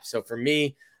nap. So for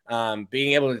me,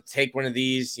 being able to take one of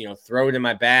these, throw it in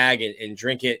my bag and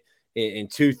drink it in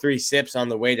 2-3 sips on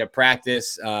the way to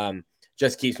practice,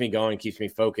 just keeps me going, keeps me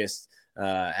focused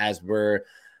as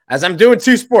I'm doing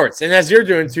 2 sports and as you're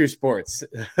doing 2 sports.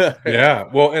 Yeah.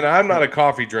 Well, and I'm not a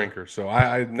coffee drinker, so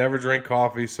I never drink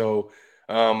coffee. So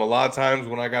a lot of times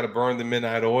when I got to burn the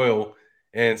midnight oil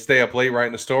and stay up late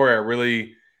writing a story, I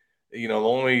really, the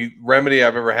only remedy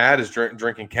I've ever had is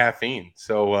drinking caffeine.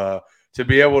 So to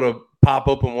be able to pop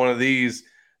open one of these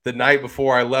the night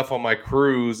before I left on my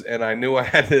cruise, and I knew I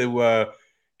had to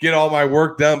get all my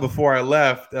work done before I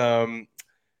left,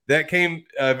 that came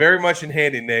very much in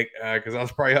handy, Nick, because I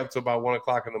was probably up to about 1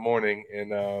 o'clock in the morning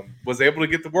and was able to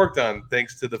get the work done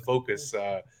thanks to the focus.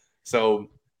 So,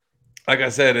 like I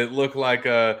said, it looked like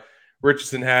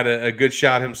Richardson had a good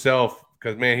shot himself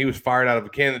because, man, he was fired out of a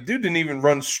can. The dude didn't even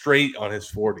run straight on his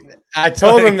 40. I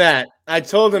told him that.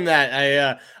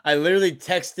 I literally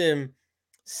texted him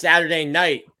Saturday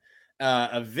night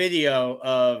a video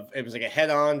of – it was like a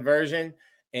head-on version,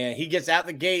 and he gets out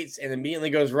the gates and immediately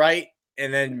goes right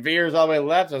and then veers all the way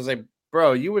left. I was like,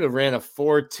 bro, you would have ran a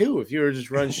 4.2 if you were just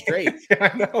run straight.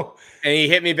 I know. And he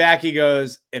hit me back. He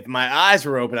goes, if my eyes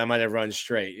were open, I might have run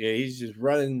straight. Yeah, he's just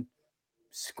running,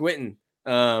 squinting.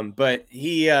 But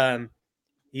he's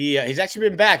actually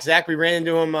been back. Zach, we ran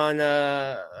into him on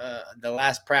the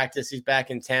last practice. He's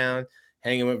back in town,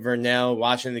 hanging with Vernell,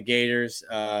 watching the Gators.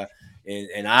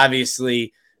 And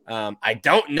obviously, I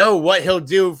don't know what he'll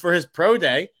do for his pro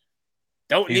day.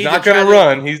 He's not going to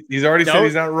run. He's already said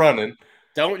he's not running.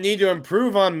 Don't need to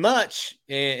improve on much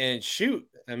and shoot.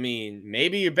 I mean,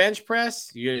 maybe you bench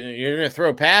press. You're going to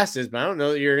throw passes, but I don't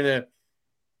know that you're going to.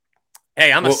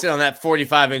 Hey, I'm going to sit on that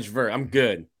 45-inch vert. I'm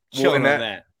good. Chilling on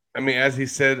that. I mean, as he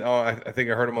said, I think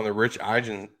I heard him on the Rich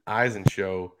Eisen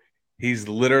show. He's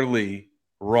literally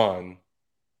run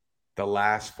the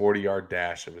last 40-yard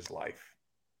dash of his life.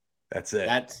 That's it.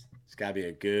 It's got to be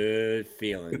a good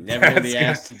feeling. Never going to be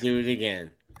asked to do it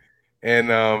again.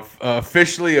 And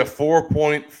officially a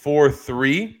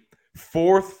 4.43,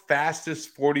 fourth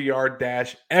fastest 40-yard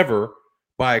dash ever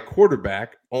by a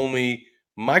quarterback. Only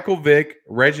Michael Vick,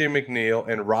 Reggie McNeil,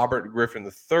 and Robert Griffin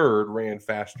III ran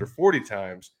faster 40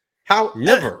 times.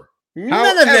 However,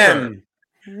 none of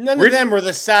them were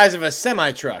the size of a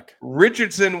semi-truck.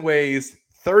 Richardson weighs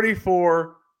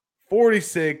 34,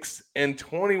 46, and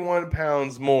 21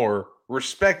 pounds more,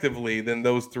 respectively, than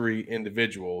those three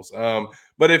individuals.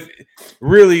 But if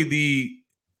really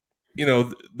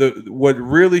what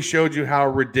really showed you how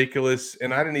ridiculous,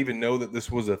 and I didn't even know that this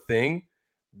was a thing,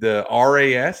 the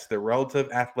RAS, the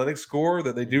relative athletic score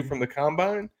that they do from the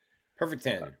combine. Perfect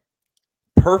 10.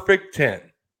 Perfect 10.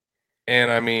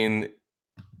 And I mean,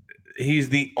 he's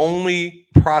the only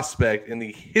prospect in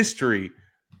the history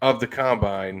of the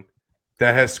combine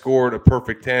that has scored a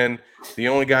perfect 10. The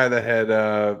only guy that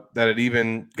had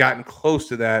even gotten close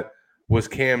to that was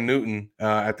Cam Newton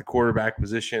at the quarterback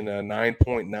position,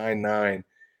 9.99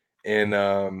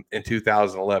 in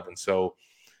 2011. So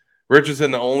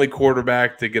Richardson, the only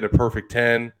quarterback to get a perfect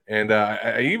 10. And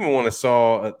I even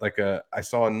saw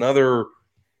another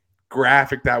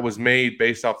graphic that was made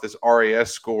based off this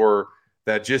RAS score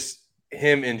that just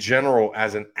him in general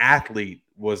as an athlete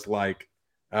was like,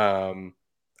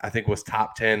 I think was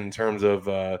top 10 in terms of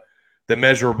the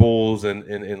measurables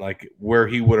and like where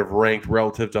he would have ranked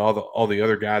relative to all the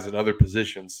other guys at other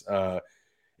positions.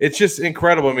 It's just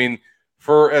incredible. I mean,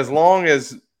 for as long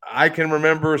as I can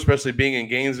remember, especially being in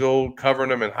Gainesville, covering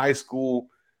him in high school,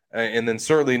 and then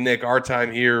certainly Nick, our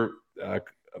time here,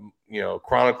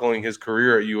 chronicling his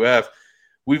career at UF,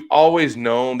 we've always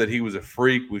known that he was a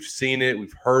freak. We've seen it,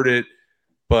 we've heard it,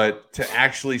 but to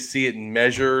actually see it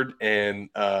measured and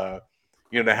to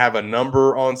have a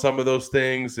number on some of those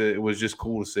things, it was just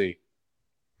cool to see.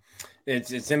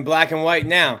 It's in black and white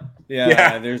now.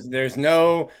 Yeah. It's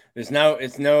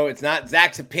not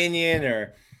Zach's opinion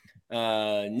or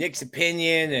Nick's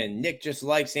opinion, and Nick just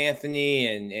likes Anthony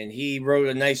and he wrote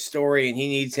a nice story and he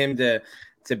needs him to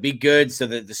be good so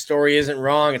that the story isn't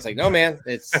wrong. It's like, no, man,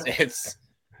 it's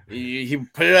he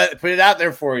put it out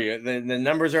there for you. The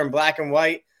numbers are in black and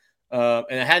white.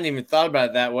 And I hadn't even thought about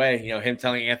it that way. Him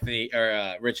telling Anthony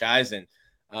or Rich Eisen,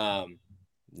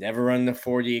 never run the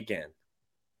 40 again.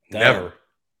 Never.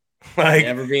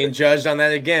 Never being judged on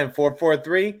that again.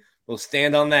 4.43. We'll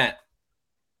stand on that.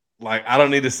 Like, I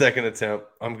don't need a second attempt.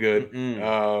 I'm good.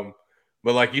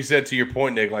 But like you said, to your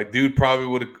point, Nick, like dude probably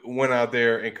would have went out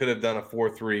there and could have done a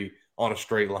 4.3 on a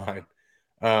straight line.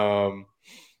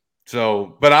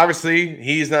 But obviously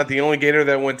he's not the only Gator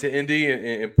that went to Indy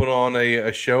and put on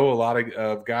a show. A lot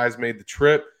of guys made the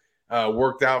trip,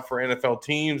 worked out for NFL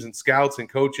teams and scouts and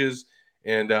coaches.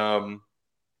 And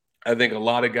I think a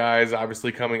lot of guys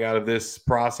obviously coming out of this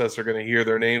process are going to hear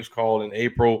their names called in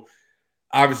April.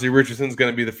 Obviously Richardson's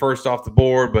going to be the first off the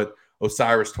board, but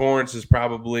Osiris Torrance has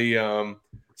probably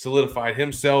solidified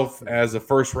himself as a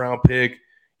first-round pick.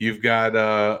 You've got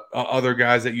other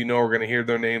guys that are going to hear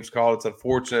their names called. It's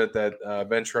unfortunate that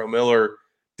Ventrell Miller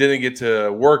didn't get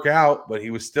to work out, but he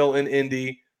was still in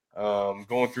Indy,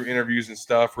 going through interviews and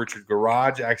stuff. Richard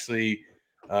Garage actually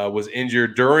was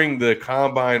injured during the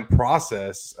combine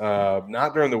process,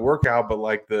 not during the workout, but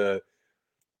like the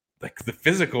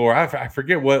physical, or I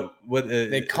forget what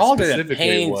they called it, a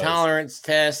pain tolerance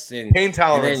test and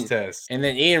test. And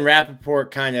then Ian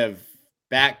Rappaport kind of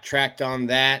backtracked on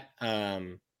that.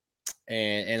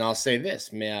 And I'll say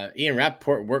this, man, Ian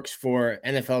Rappaport works for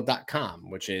NFL.com,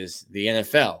 which is the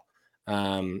NFL.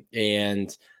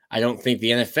 And I don't think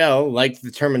the NFL liked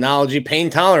the terminology pain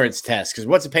tolerance test, because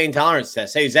what's a pain tolerance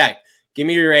test? Hey, Zach, give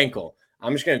me your ankle.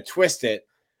 I'm just going to twist it,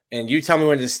 and you tell me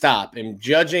when to stop. And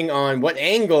judging on what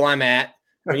angle I'm at,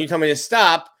 when you tell me to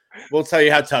stop, we'll tell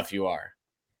you how tough you are.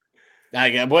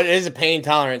 Like, what is a pain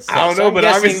tolerance test? I don't know, but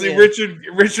obviously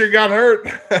Richard got hurt.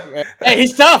 Hey,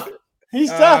 he's tough. He's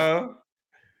tough.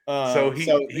 So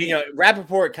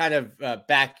Rappaport kind of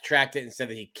backtracked it and said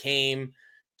that he came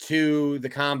to the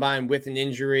combine with an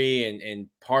injury and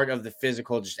part of the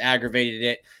physical just aggravated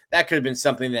it. That could have been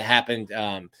something that happened,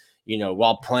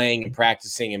 while playing and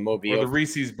practicing in Mobile. Or the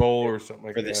Reese's Bowl or something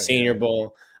like that. For the Senior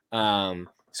Bowl.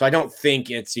 So I don't think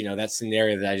it's, that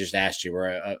scenario that I just asked you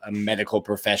where a medical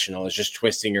professional is just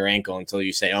twisting your ankle until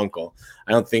you say uncle.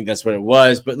 I don't think that's what it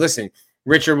was. But listen,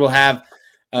 Richard will have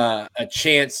a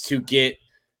chance to get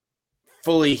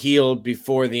fully healed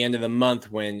before the end of the month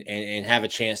and have a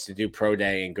chance to do pro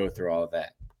day and go through all of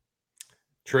that.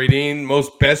 Trading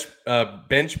most best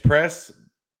bench press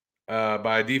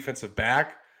by a defensive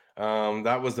back.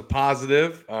 That was the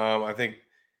positive. I think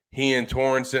he and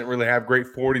Torrance didn't really have great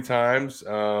 40 times.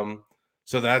 So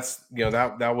that's,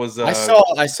 that was.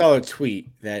 I saw a tweet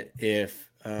that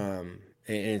and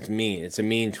it's a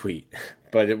mean tweet,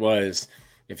 but it was,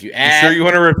 if you add. You sure you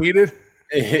want to repeat it?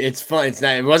 It's fun.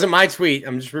 It wasn't my tweet.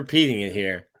 I'm just repeating it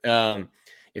here.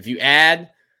 If you add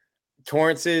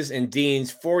Torrance's and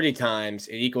Dean's 40 times,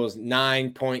 it equals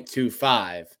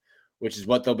 9.25, which is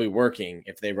what they'll be working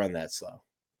if they run that slow.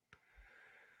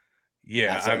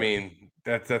 Yeah, I mean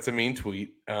that's a mean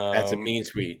tweet. That's a mean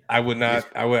tweet. I would not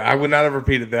have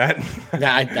repeated that. No,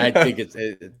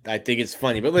 I think it's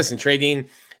funny. But listen, Trey Dean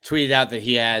tweeted out that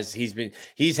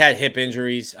he's had hip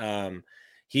injuries.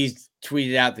 He's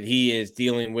tweeted out that he is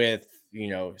dealing with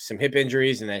some hip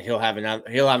injuries and that he'll have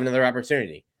another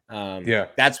opportunity.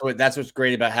 That's what's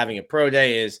great about having a pro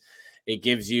day is it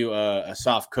gives you a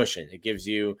soft cushion. It gives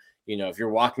you, if you're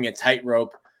walking a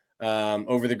tightrope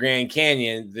over the Grand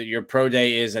Canyon, your pro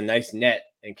day is a nice net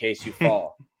in case you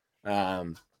fall.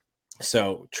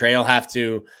 So Trey will have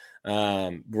to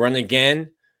run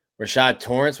again. Rashad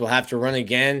Torrance will have to run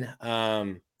again.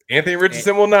 Anthony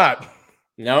Richardson will not.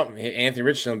 No, Anthony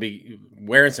Richardson will be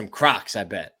wearing some Crocs, I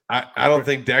bet. I don't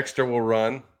think Dexter will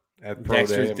run at pro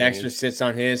day. Dexter sits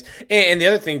on his. And the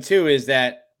other thing, too, is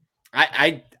that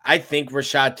I think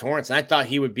Rashad Torrance, and I thought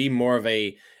he would be more of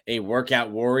a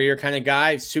workout warrior kind of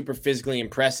guy, super physically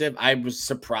impressive. I was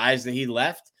surprised that he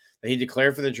left, that he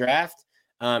declared for the draft,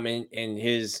 and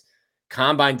his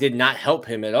combine did not help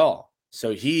him at all.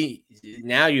 So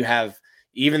now you have,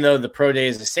 even though the pro day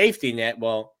is a safety net,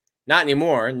 well, not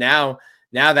anymore. Now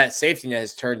that safety net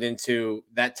has turned into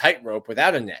that tightrope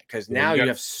without a net, because now you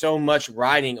have so much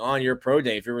riding on your pro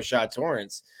day if you're Rashad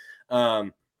Torrance.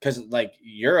 Because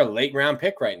you're a late round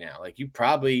pick right now. Like you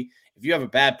probably, if you have a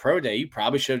bad pro day, you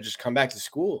probably should have just come back to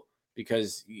school,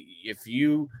 because if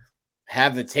you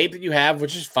have the tape that you have,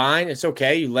 which is fine, it's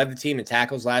okay. You led the team in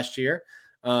tackles last year.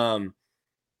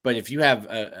 But if you have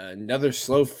another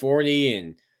slow 40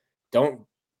 and don't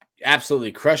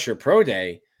absolutely crush your pro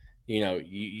day,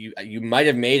 you might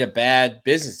have made a bad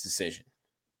business decision.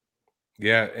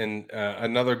 Yeah, and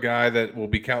another guy that will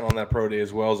be counting on that pro day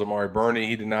as well is Amari Burney.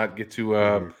 He did not get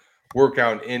to work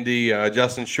out in Indy.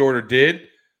 Justin Shorter did.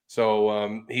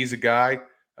 So he's a guy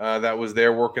that was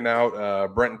there working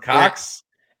out. Brenton Cox.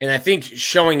 And I think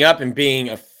showing up and being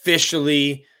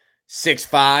officially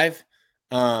 6'5",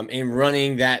 and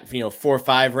running that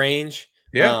 4.5 range,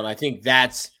 I think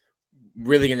that's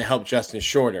really going to help Justin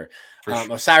Shorter.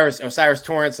 Sure. Osiris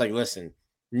Torrance, listen,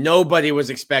 nobody was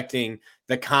expecting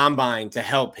the combine to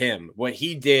help him. What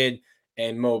he did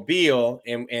in Mobile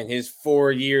and his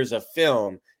 4 years of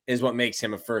film is what makes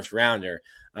him a first rounder.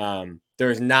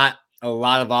 There's not a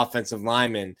lot of offensive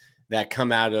linemen that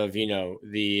come out of,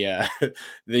 the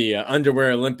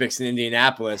underwear Olympics in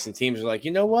Indianapolis, and teams are like,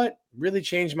 you know what? Really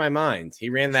changed my mind. He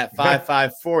ran that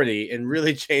 5.5 40 and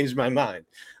really changed my mind.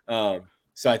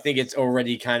 So I think it's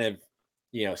already kind of,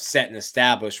 set and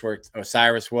established where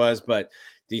Osiris was, but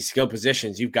these skill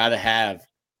positions, you've got to have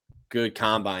good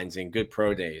combines and good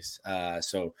pro days.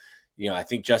 So, I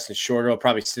think Justin Shorter will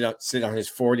probably sit on his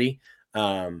 40.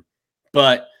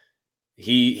 But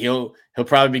he'll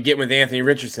probably be getting with Anthony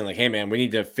Richardson, like, hey man, we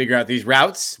need to figure out these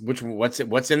routes,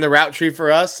 what's in the route tree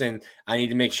for us. And I need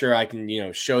to make sure I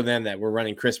can, show them that we're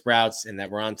running crisp routes and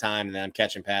that we're on time and that I'm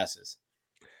catching passes.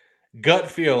 Gut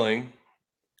feeling.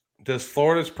 Does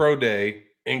Florida's pro day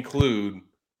include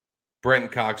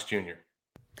Brenton Cox Jr.?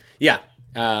 Yeah,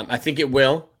 I think it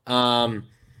will. I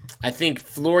think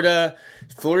Florida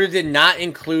did not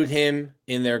include him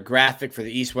in their graphic for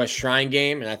the East-West Shrine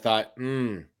game, and I thought,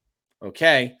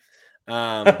 okay.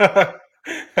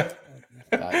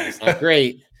 It's not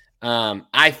great.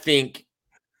 I think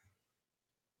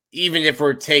even if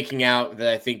we're taking out that,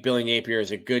 I think Billy Napier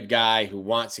is a good guy who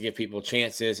wants to give people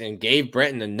chances and gave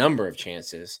Brenton a number of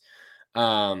chances.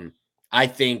 I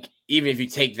think even if you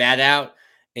take that out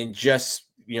and just,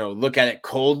 look at it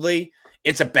coldly,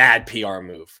 it's a bad PR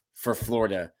move for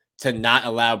Florida to not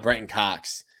allow Brenton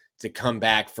Cox to come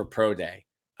back for pro day,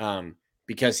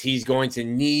 because he's going to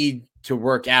need to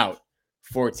work out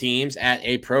for teams at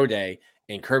a pro day,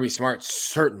 and Kirby Smart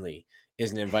certainly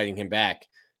isn't inviting him back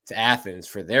to Athens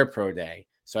for their pro day.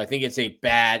 So I think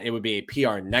it would be a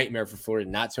PR nightmare for Florida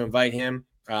not to invite him.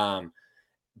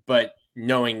 But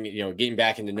knowing, getting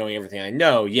back into knowing everything I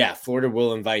know, yeah, Florida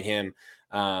will invite him.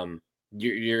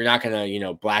 You're not going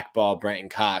to, blackball Brenton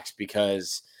Cox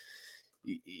because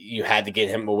you had to get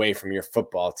him away from your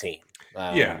football team.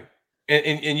 Yeah.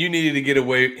 And you needed to get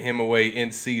him away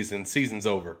in season. Season's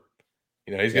over.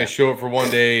 He's going to show up for one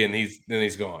day and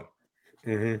he's gone.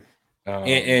 Mm-hmm.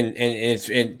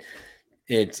 And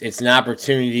it's an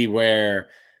opportunity where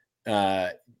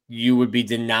you would be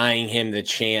denying him the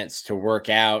chance to work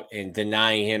out and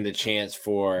denying him the chance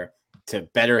to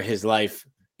better his life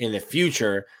in the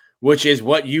future, which is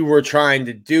what you were trying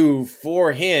to do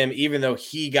for him, even though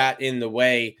he got in the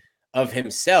way of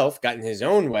himself, got in his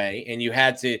own way, and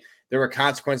there were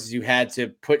consequences you had to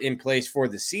put in place for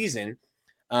the season.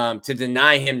 To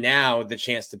deny him now the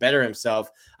chance to better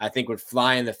himself, I think would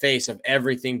fly in the face of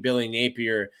everything Billy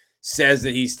Napier says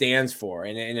that he stands for.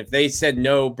 And if they said,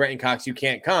 no, Brenton Cox, you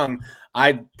can't come,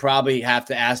 I'd probably have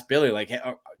to ask Billy, like, hey,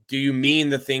 do you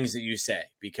mean the things that you say?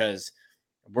 Because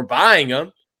we're buying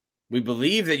them. We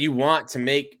believe that you want to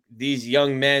make these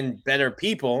young men better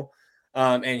people.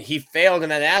 And he failed in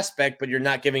that aspect, but you're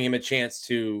not giving him a chance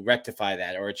to rectify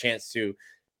that or a chance to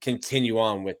continue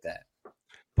on with that.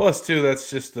 Plus, too,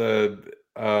 that's just a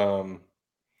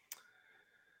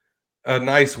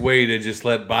nice way to just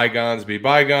let bygones be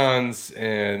bygones.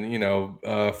 And,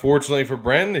 fortunately for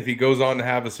Brenton, if he goes on to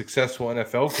have a successful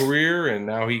NFL career and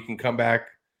now he can come back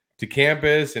to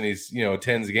campus and he's,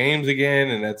 attends games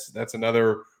again, and that's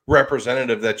another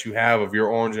representative that you have of your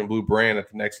orange and blue brand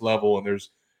at the next level. And there's,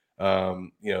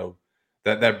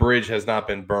 that bridge has not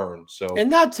been burned. So, and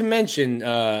not to mention,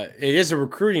 it is a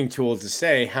recruiting tool to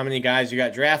say how many guys you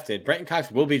got drafted. Brenton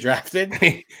Cox will be drafted.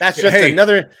 That's just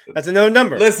another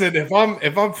number. Listen, if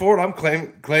I'm Florida, I'm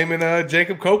claiming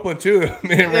Jacob Copeland too. Man,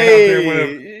 ran out there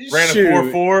ran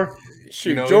a 4.4.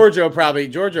 Shoot, Giorgio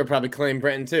probably claimed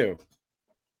Brenton too.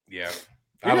 Yeah,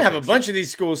 you're gonna have a bunch of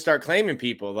these schools start claiming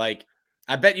people. Like,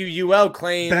 I bet you UL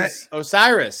claims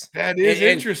Osiris. That is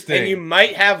interesting. And you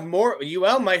might have more.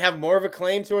 UL might have more of a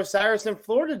claim to Osiris than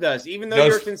Florida does, even though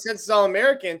you're a consensus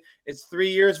All-American. It's 3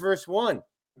 years versus 1.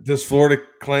 Does Florida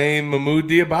claim Mahmoud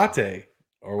Diabate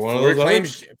or one of those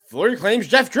others? Florida claims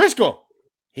Jeff Driscoll.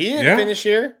 He didn't finish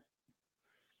here.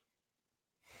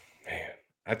 Man,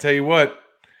 I tell you what,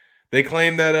 they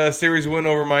claimed that series win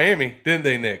over Miami, didn't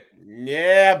they, Nick?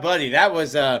 Yeah, buddy. That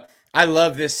was I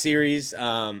love this series.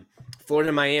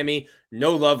 Florida, Miami,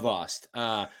 no love lost.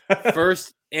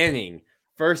 First inning,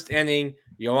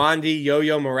 Yoandi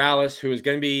Yo-Yo Morales, who is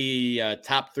going to be a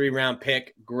top 3-round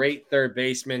pick, great third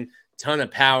baseman, ton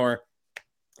of power.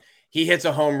 He hits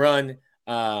a home run.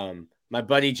 My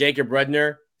buddy Jacob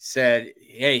Rudner said,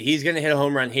 hey, he's going to hit a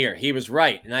home run here. He was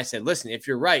right. And I said, listen, if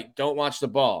you're right, don't watch the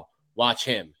ball. Watch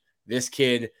him. This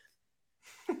kid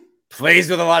plays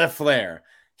with a lot of flair.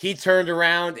 He turned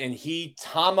around and he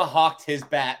tomahawked his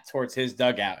bat towards his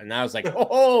dugout. And I was like,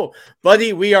 oh,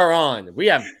 buddy, we are on. We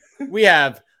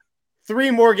have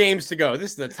 3 more games to go. This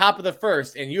is the top of the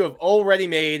first, and you have already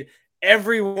made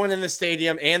everyone in the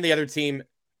stadium and the other team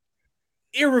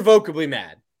irrevocably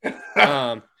mad.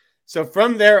 So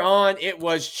from there on, it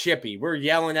was chippy. We're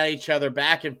yelling at each other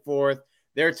back and forth.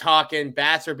 They're talking.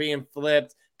 Bats are being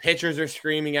flipped. Pitchers are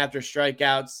screaming after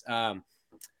strikeouts.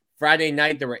 Friday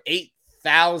night, there were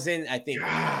 8,000, I think.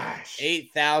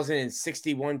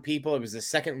 8,061 people. It was the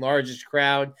second largest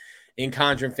crowd in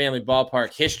Condren Family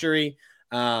Ballpark history.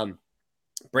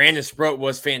 Brandon Sproat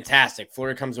was fantastic.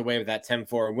 Florida comes away with that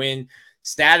 10-4 win.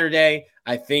 Saturday,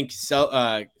 I think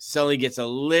Sully gets went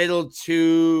a little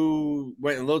too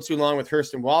long with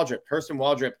Hurston Waldrop. Hurston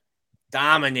Waldrop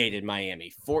dominated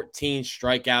Miami, 14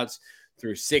 strikeouts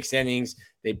through 6 innings.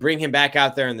 They bring him back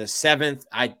out there in the 7th.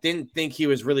 I didn't think he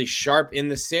was really sharp in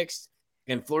the 6th,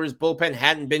 and Florida's bullpen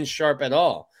hadn't been sharp at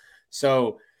all.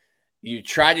 So you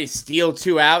try to steal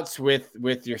 2 outs with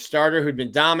your starter who'd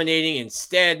been dominating.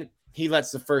 Instead, he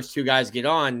lets the first 2 guys get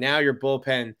on. Now your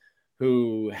bullpen,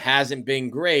 who hasn't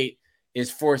been great, is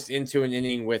forced into an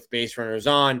inning with base runners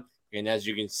on. And as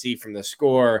you can see from the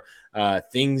score,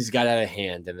 things got out of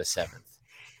hand in the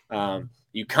 7th.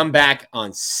 You come back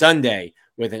on Sunday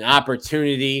with an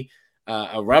opportunity,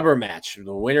 a rubber match.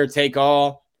 The winner take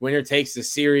all, winner takes the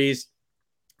series.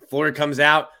 Florida comes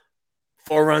out,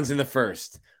 4 runs in the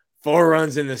first, 4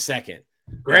 runs in the second.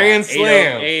 Grand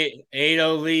slam.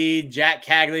 8-0 lead. Jack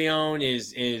Caglione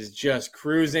is just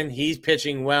cruising. He's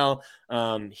pitching well.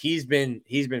 He's been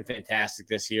fantastic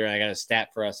this year. I got a stat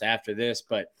for us after this,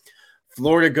 but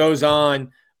Florida goes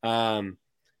on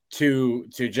to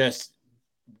just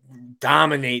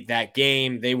dominate that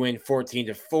game. They win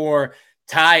 14-4.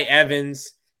 Ty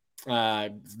Evans,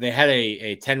 they had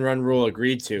a 10-run rule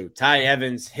agreed to. Ty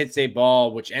Evans hits a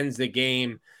ball which ends the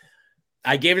game.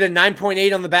 I gave it a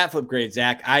 9.8 on the bat flip grade,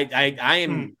 Zach.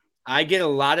 I get a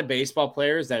lot of baseball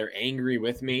players that are angry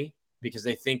with me because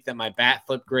they think that my bat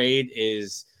flip grade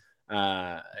is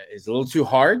a little too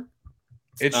hard.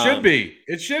 It should be.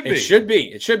 It should be. It should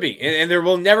be. It should be. And there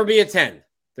will never be a 10.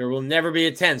 There will never be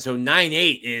a 10. So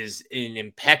 9.8 is an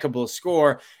impeccable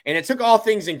score. And it took all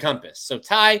things encompassed. So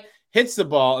Ty hits the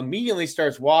ball, immediately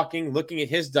starts walking, looking at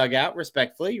his dugout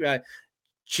respectfully.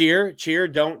 Cheer,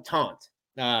 don't taunt.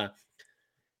 The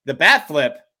bat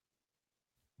flip,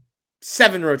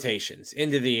 7 rotations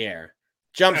into the air.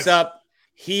 Jumps up.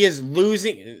 He is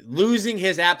losing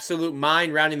his absolute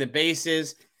mind, rounding the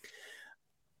bases.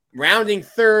 Rounding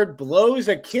third, blows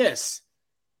a kiss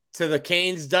to the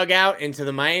Canes dugout and to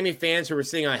the Miami fans who were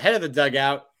sitting ahead of the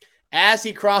dugout. As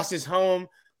he crosses home,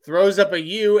 throws up a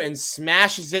U and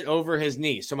smashes it over his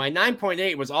knee. So my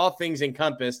 9.8 was all things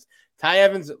encompassed. Ty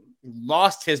Evans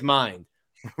lost his mind.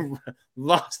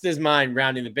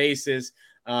 Rounding the bases.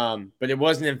 But it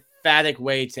was an emphatic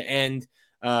way to end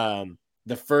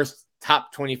the first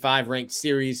top 25 ranked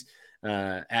series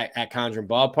at Condren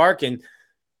Ballpark. And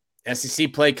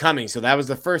SEC play coming. So that was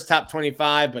the first top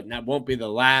 25, but that won't be the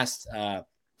last.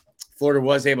 Florida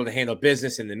was able to handle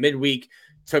business in the midweek,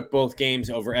 took both games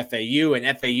over FAU, an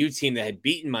FAU team that had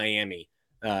beaten Miami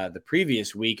the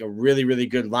previous week. A really, really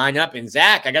good lineup. And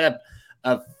Zach, I got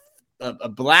a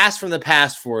blast from the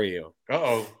past for you.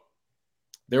 Uh-oh.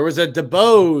 There was a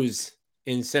DeBose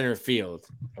in center field.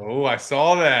 Oh, I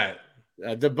saw that.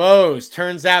 DeBose.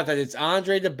 Turns out that it's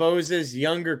Andre DeBose's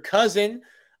younger cousin.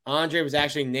 Andre was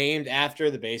actually named after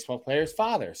the baseball player's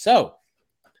father. So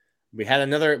we had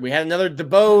another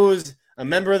DeBose, a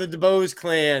member of the DeBose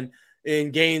clan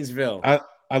in Gainesville.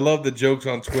 I love the jokes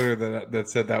on Twitter that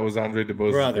said that was Andre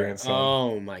DeBose's grandson.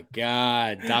 Oh my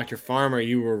God, Dr. Farmer,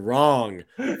 you were wrong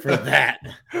for that.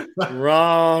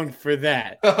 Wrong for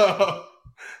that. Oh,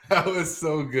 that was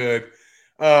so good.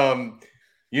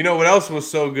 You know what else was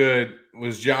so good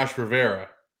was Josh Rivera.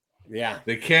 Yeah,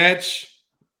 the catch.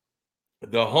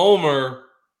 The homer,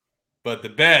 but the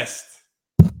best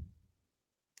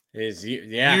is you.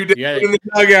 Yeah, you had in the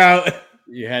dugout.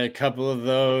 You had a couple of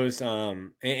those,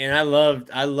 and I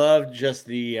loved just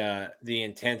the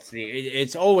intensity.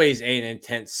 It's always an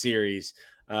intense series,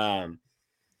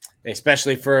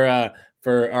 especially for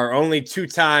our only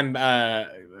 2-time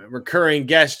recurring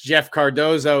guest Jeff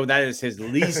Cardozo. That is his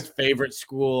least favorite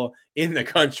school in the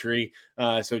country.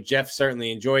 So Jeff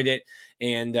certainly enjoyed it,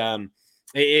 and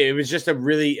it was just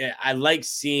I like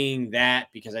seeing that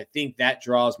because I think that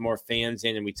draws more fans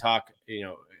in. And we talk,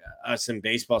 us in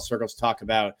baseball circles talk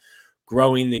about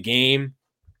growing the game.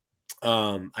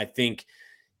 I think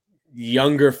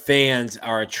younger fans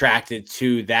are attracted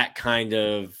to that kind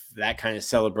of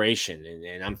celebration,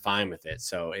 and I'm fine with it.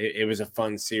 So it was a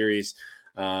fun series.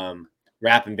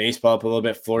 Wrapping baseball up a little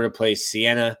bit. Florida plays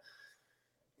Siena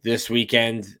this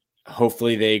weekend.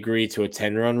 Hopefully they agree to a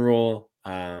 10-run rule.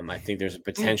 I think there's a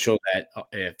potential that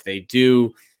if they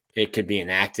do, it could be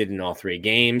enacted in all 3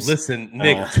 games. Listen,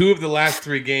 Nick, 2 of the last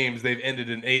 3 games, they've ended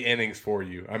in 8 innings for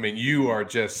you. I mean, you are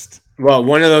just... Well,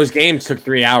 one of those games took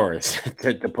 3 hours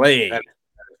to play. That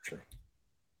is true.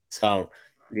 So,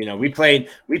 we played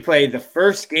the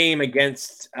first game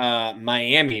against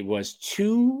Miami was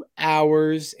 2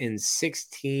 hours and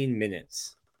 16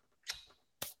 minutes.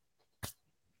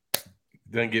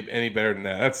 Doesn't get any better than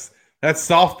that. That's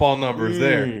softball numbers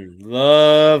there.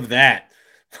 Love that.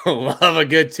 Love a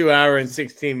good 2 hour and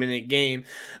 16-minute game.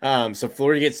 So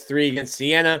Florida gets 3 against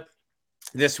Siena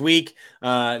this week.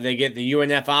 They get the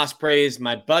UNF Ospreys.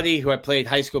 My buddy, who I played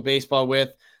high school baseball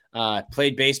with,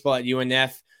 played baseball at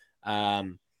UNF.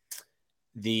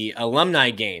 The alumni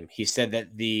game, he said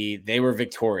that they were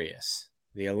victorious.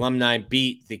 The alumni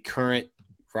beat the current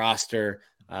roster.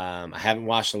 I haven't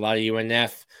watched a lot of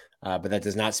UNF, but that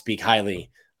does not speak highly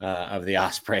of the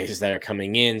Ospreys that are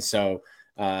coming in. So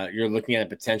you're looking at a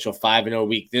potential 5-0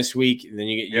 week this week, and then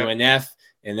you get UNF,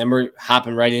 and then we're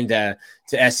hopping right into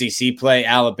SEC play.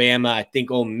 Alabama, I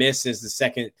think Ole Miss is the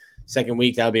second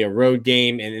week. That'll be a road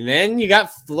game, and then you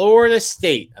got Florida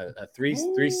State, a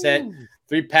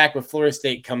three-pack with Florida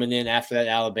State coming in after that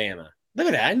Alabama. Look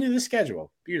at that! I knew the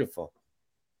schedule. Beautiful.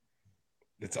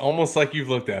 It's almost like you've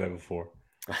looked at it before.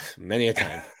 Many a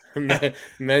time.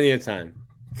 Many a time.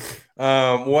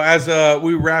 Well, as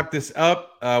we wrap this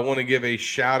up, I want to give a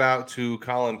shout out to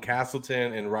Colin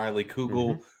Castleton and Riley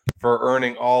Kugel for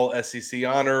earning all SEC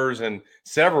honors and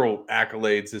several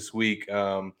accolades this week.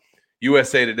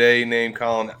 USA Today named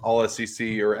Colin All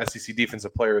SEC or SEC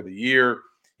Defensive Player of the Year.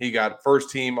 he got first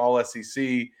team All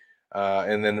SEC,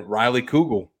 and then Riley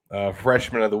Kugel,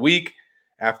 freshman of the week,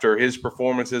 after his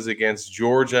performances against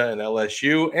Georgia and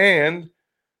LSU, and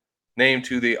named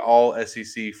to the All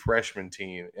SEC freshman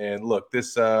team. And look,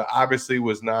 this obviously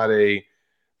was not the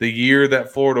year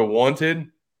that Florida wanted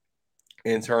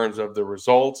in terms of the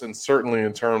results, and certainly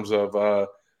in terms of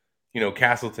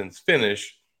Castleton's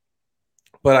finish.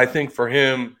 But I think for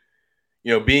him,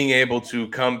 being able to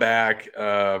come back,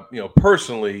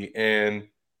 personally, and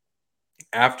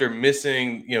after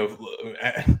missing,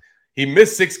 he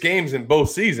missed 6 games in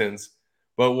both seasons.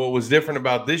 But what was different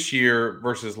about this year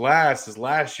versus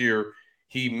last year,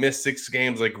 he missed 6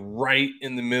 games like right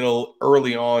in the middle,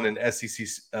 early on in SEC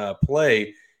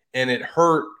play, and it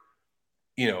hurt,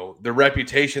 the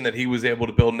reputation that he was able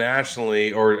to build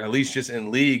nationally, or at least just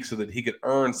in league, so that he could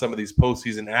earn some of these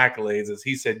postseason accolades. As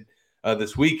he said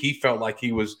this week, he felt like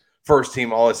he was first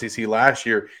team All SEC last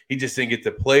year. He just didn't get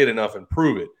to play it enough and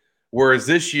prove it. Whereas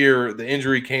this year, the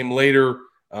injury came later.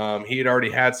 He had already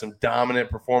had some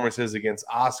dominant performances against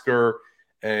Oscar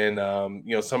and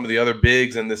some of the other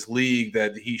bigs in this league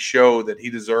that he showed that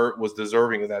he was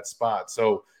deserving of that spot.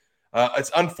 So it's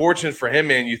unfortunate for him,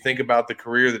 man. You think about the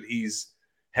career that he's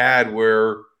had,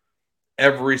 where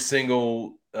every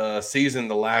single season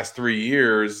the last 3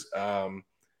 years,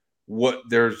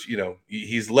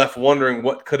 he's left wondering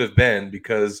what could have been,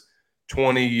 because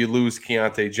 20 you lose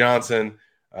Keontae Johnson.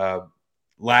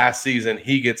 Last season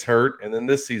he gets hurt, and then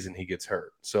this season he gets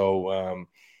hurt. So,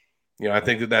 I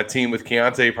think that team with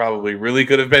Keontae probably really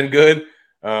could have been good.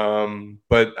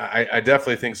 But I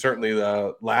definitely think certainly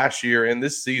last year and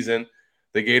this season,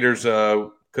 the Gators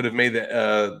could have made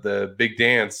the big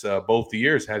dance both the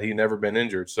years had he never been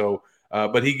injured. So,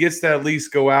 but he gets to at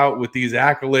least go out with these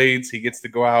accolades. He gets to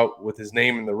go out with his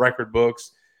name in the record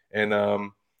books,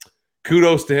 and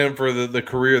kudos to him for the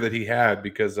career that he had,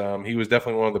 because he was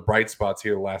definitely one of the bright spots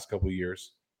here the last couple of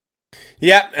years.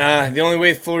 Yeah, the only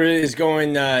way Florida is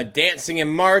going dancing in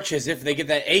March is if they get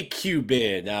that AQ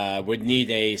bid. Would need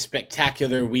a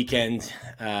spectacular weekend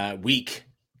in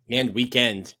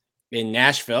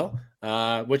Nashville,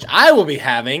 which I will be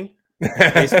having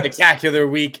a spectacular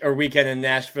weekend in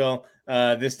Nashville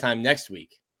this time next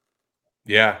week.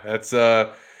 Yeah, that's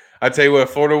I tell you what, if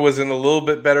Florida was in a little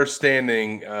bit better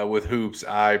standing with hoops,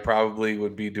 I probably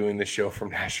would be doing the show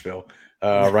from Nashville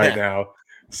right now.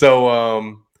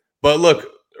 So, but look,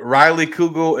 Riley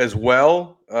Kugel as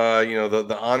well,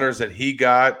 the honors that he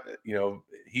got,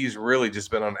 he's really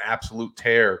just been on an absolute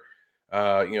tear.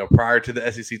 Prior to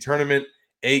the SEC tournament,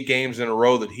 8 games in a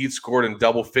row that he'd scored in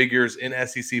double figures in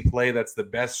SEC play. That's the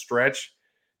best stretch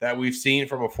that we've seen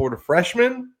from a Florida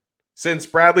freshman since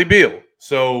Bradley Beal.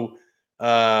 So,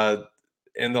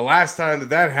 and the last time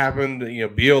that happened,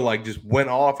 Beal just went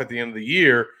off at the end of the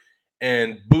year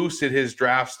and boosted his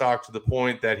draft stock to the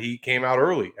point that he came out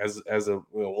early as a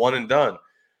one and done.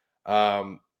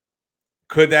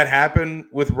 Could that happen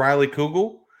with Riley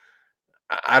Kugel?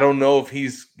 I don't know if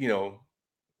he's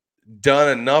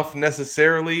done enough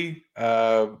necessarily,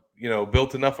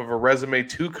 built enough of a resume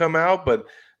to come out, but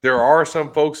there are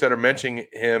some folks that are mentioning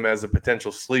him as a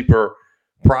potential sleeper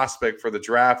prospect for the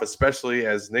draft, especially,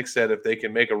 as Nick said, if they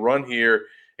can make a run here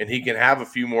and he can have a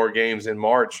few more games in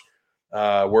March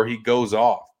where he goes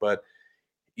off. But,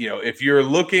 if you're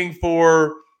looking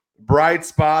for bright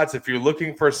spots, if you're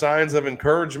looking for signs of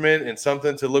encouragement and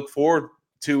something to look forward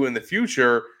to in the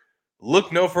future,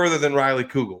 look no further than Riley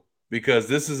Kugel, because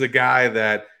this is a guy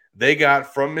that they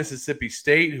got from Mississippi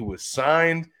State who was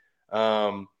signed.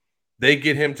 They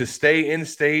get him to stay in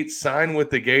state, sign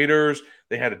with the Gators.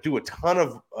 They had to do a ton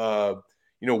of,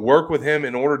 work with him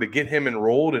in order to get him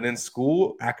enrolled and in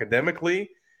school academically.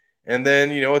 And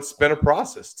then, it's been a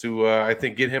process to, I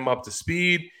think, get him up to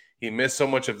speed. He missed so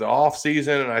much of the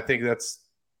offseason, and I think that's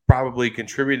probably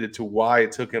contributed to why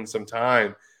it took him some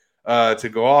time to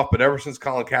go off. But ever since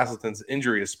Colin Castleton's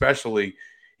injury especially,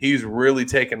 he's really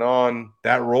taken on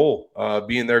that role,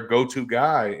 being their go-to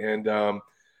guy. And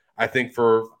I think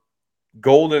for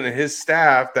Golden and his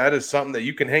staff, that is something that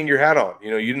you can hang your hat on.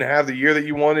 You didn't have the year that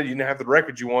you wanted, you didn't have the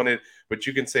record you wanted, but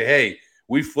you can say, hey,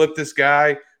 we flipped this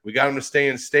guy. We got him to stay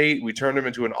in state. We turned him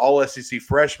into an all SEC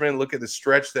freshman. Look at the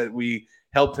stretch that we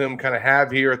helped him kind of have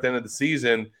here at the end of the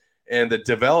season, and the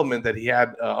development that he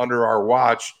had under our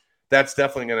watch. That's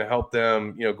definitely going to help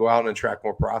them, go out and attract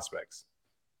more prospects.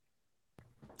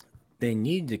 They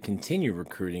need to continue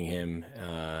recruiting him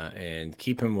and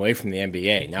keep him away from the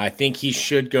NBA. Now, I think he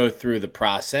should go through the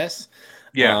process.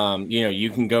 Yeah. You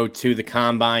can go to the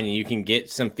combine and you can get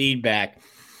some feedback,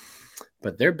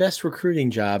 but their best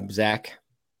recruiting job,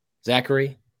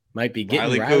 Zachary, might be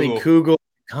getting Riley Kugel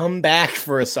come back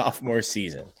for a sophomore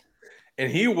season.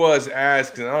 And he was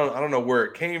asked, and I don't know where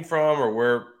it came from or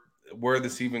where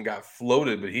this even got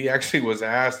floated, but he actually was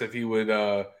asked if he would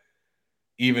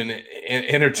even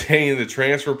entertain the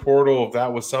transfer portal, if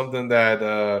that was something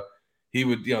that he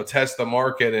would, test the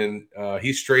market. And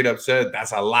he straight up said,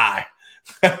 that's a lie.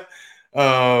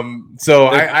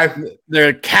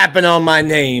 They're capping on my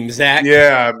name, Zach.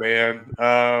 Yeah, man.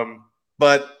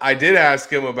 But I did ask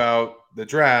him about the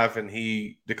draft, and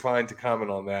he declined to comment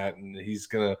on that. And he's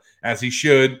going to, as he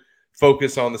should,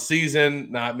 focus on the season,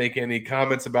 not make any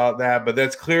comments about that. But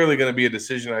that's clearly going to be a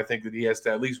decision, I think, that he has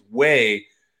to at least weigh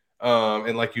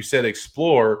and, like you said,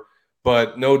 explore.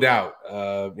 But no doubt,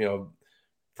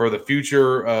 for the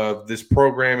future of this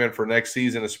program and for next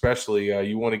season especially,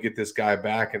 you want to get this guy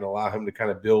back and allow him to kind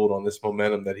of build on this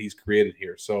momentum that he's created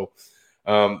here. So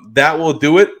that will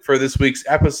do it for this week's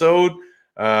episode.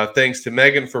 Thanks to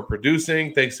Megan for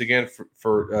producing. Thanks again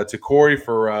to Corey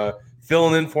for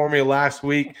filling in for me last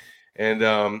week. And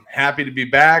happy to be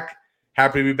back.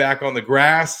 Happy to be back on the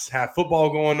grass. Have football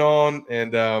going on.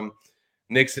 And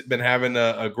Nick's been having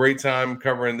a great time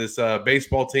covering this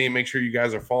baseball team. Make sure you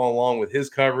guys are following along with his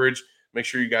coverage. Make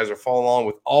sure you guys are following along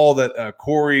with all that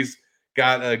Corey's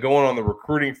got going on the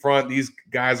recruiting front. These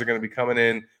guys are going to be coming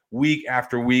in week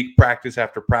after week, practice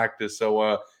after practice.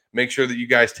 So make sure that you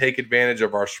guys take advantage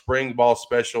of our spring ball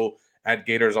special at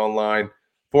Gators Online.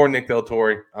 For Nick Del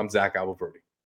Torre, I'm Zach Albuquerque.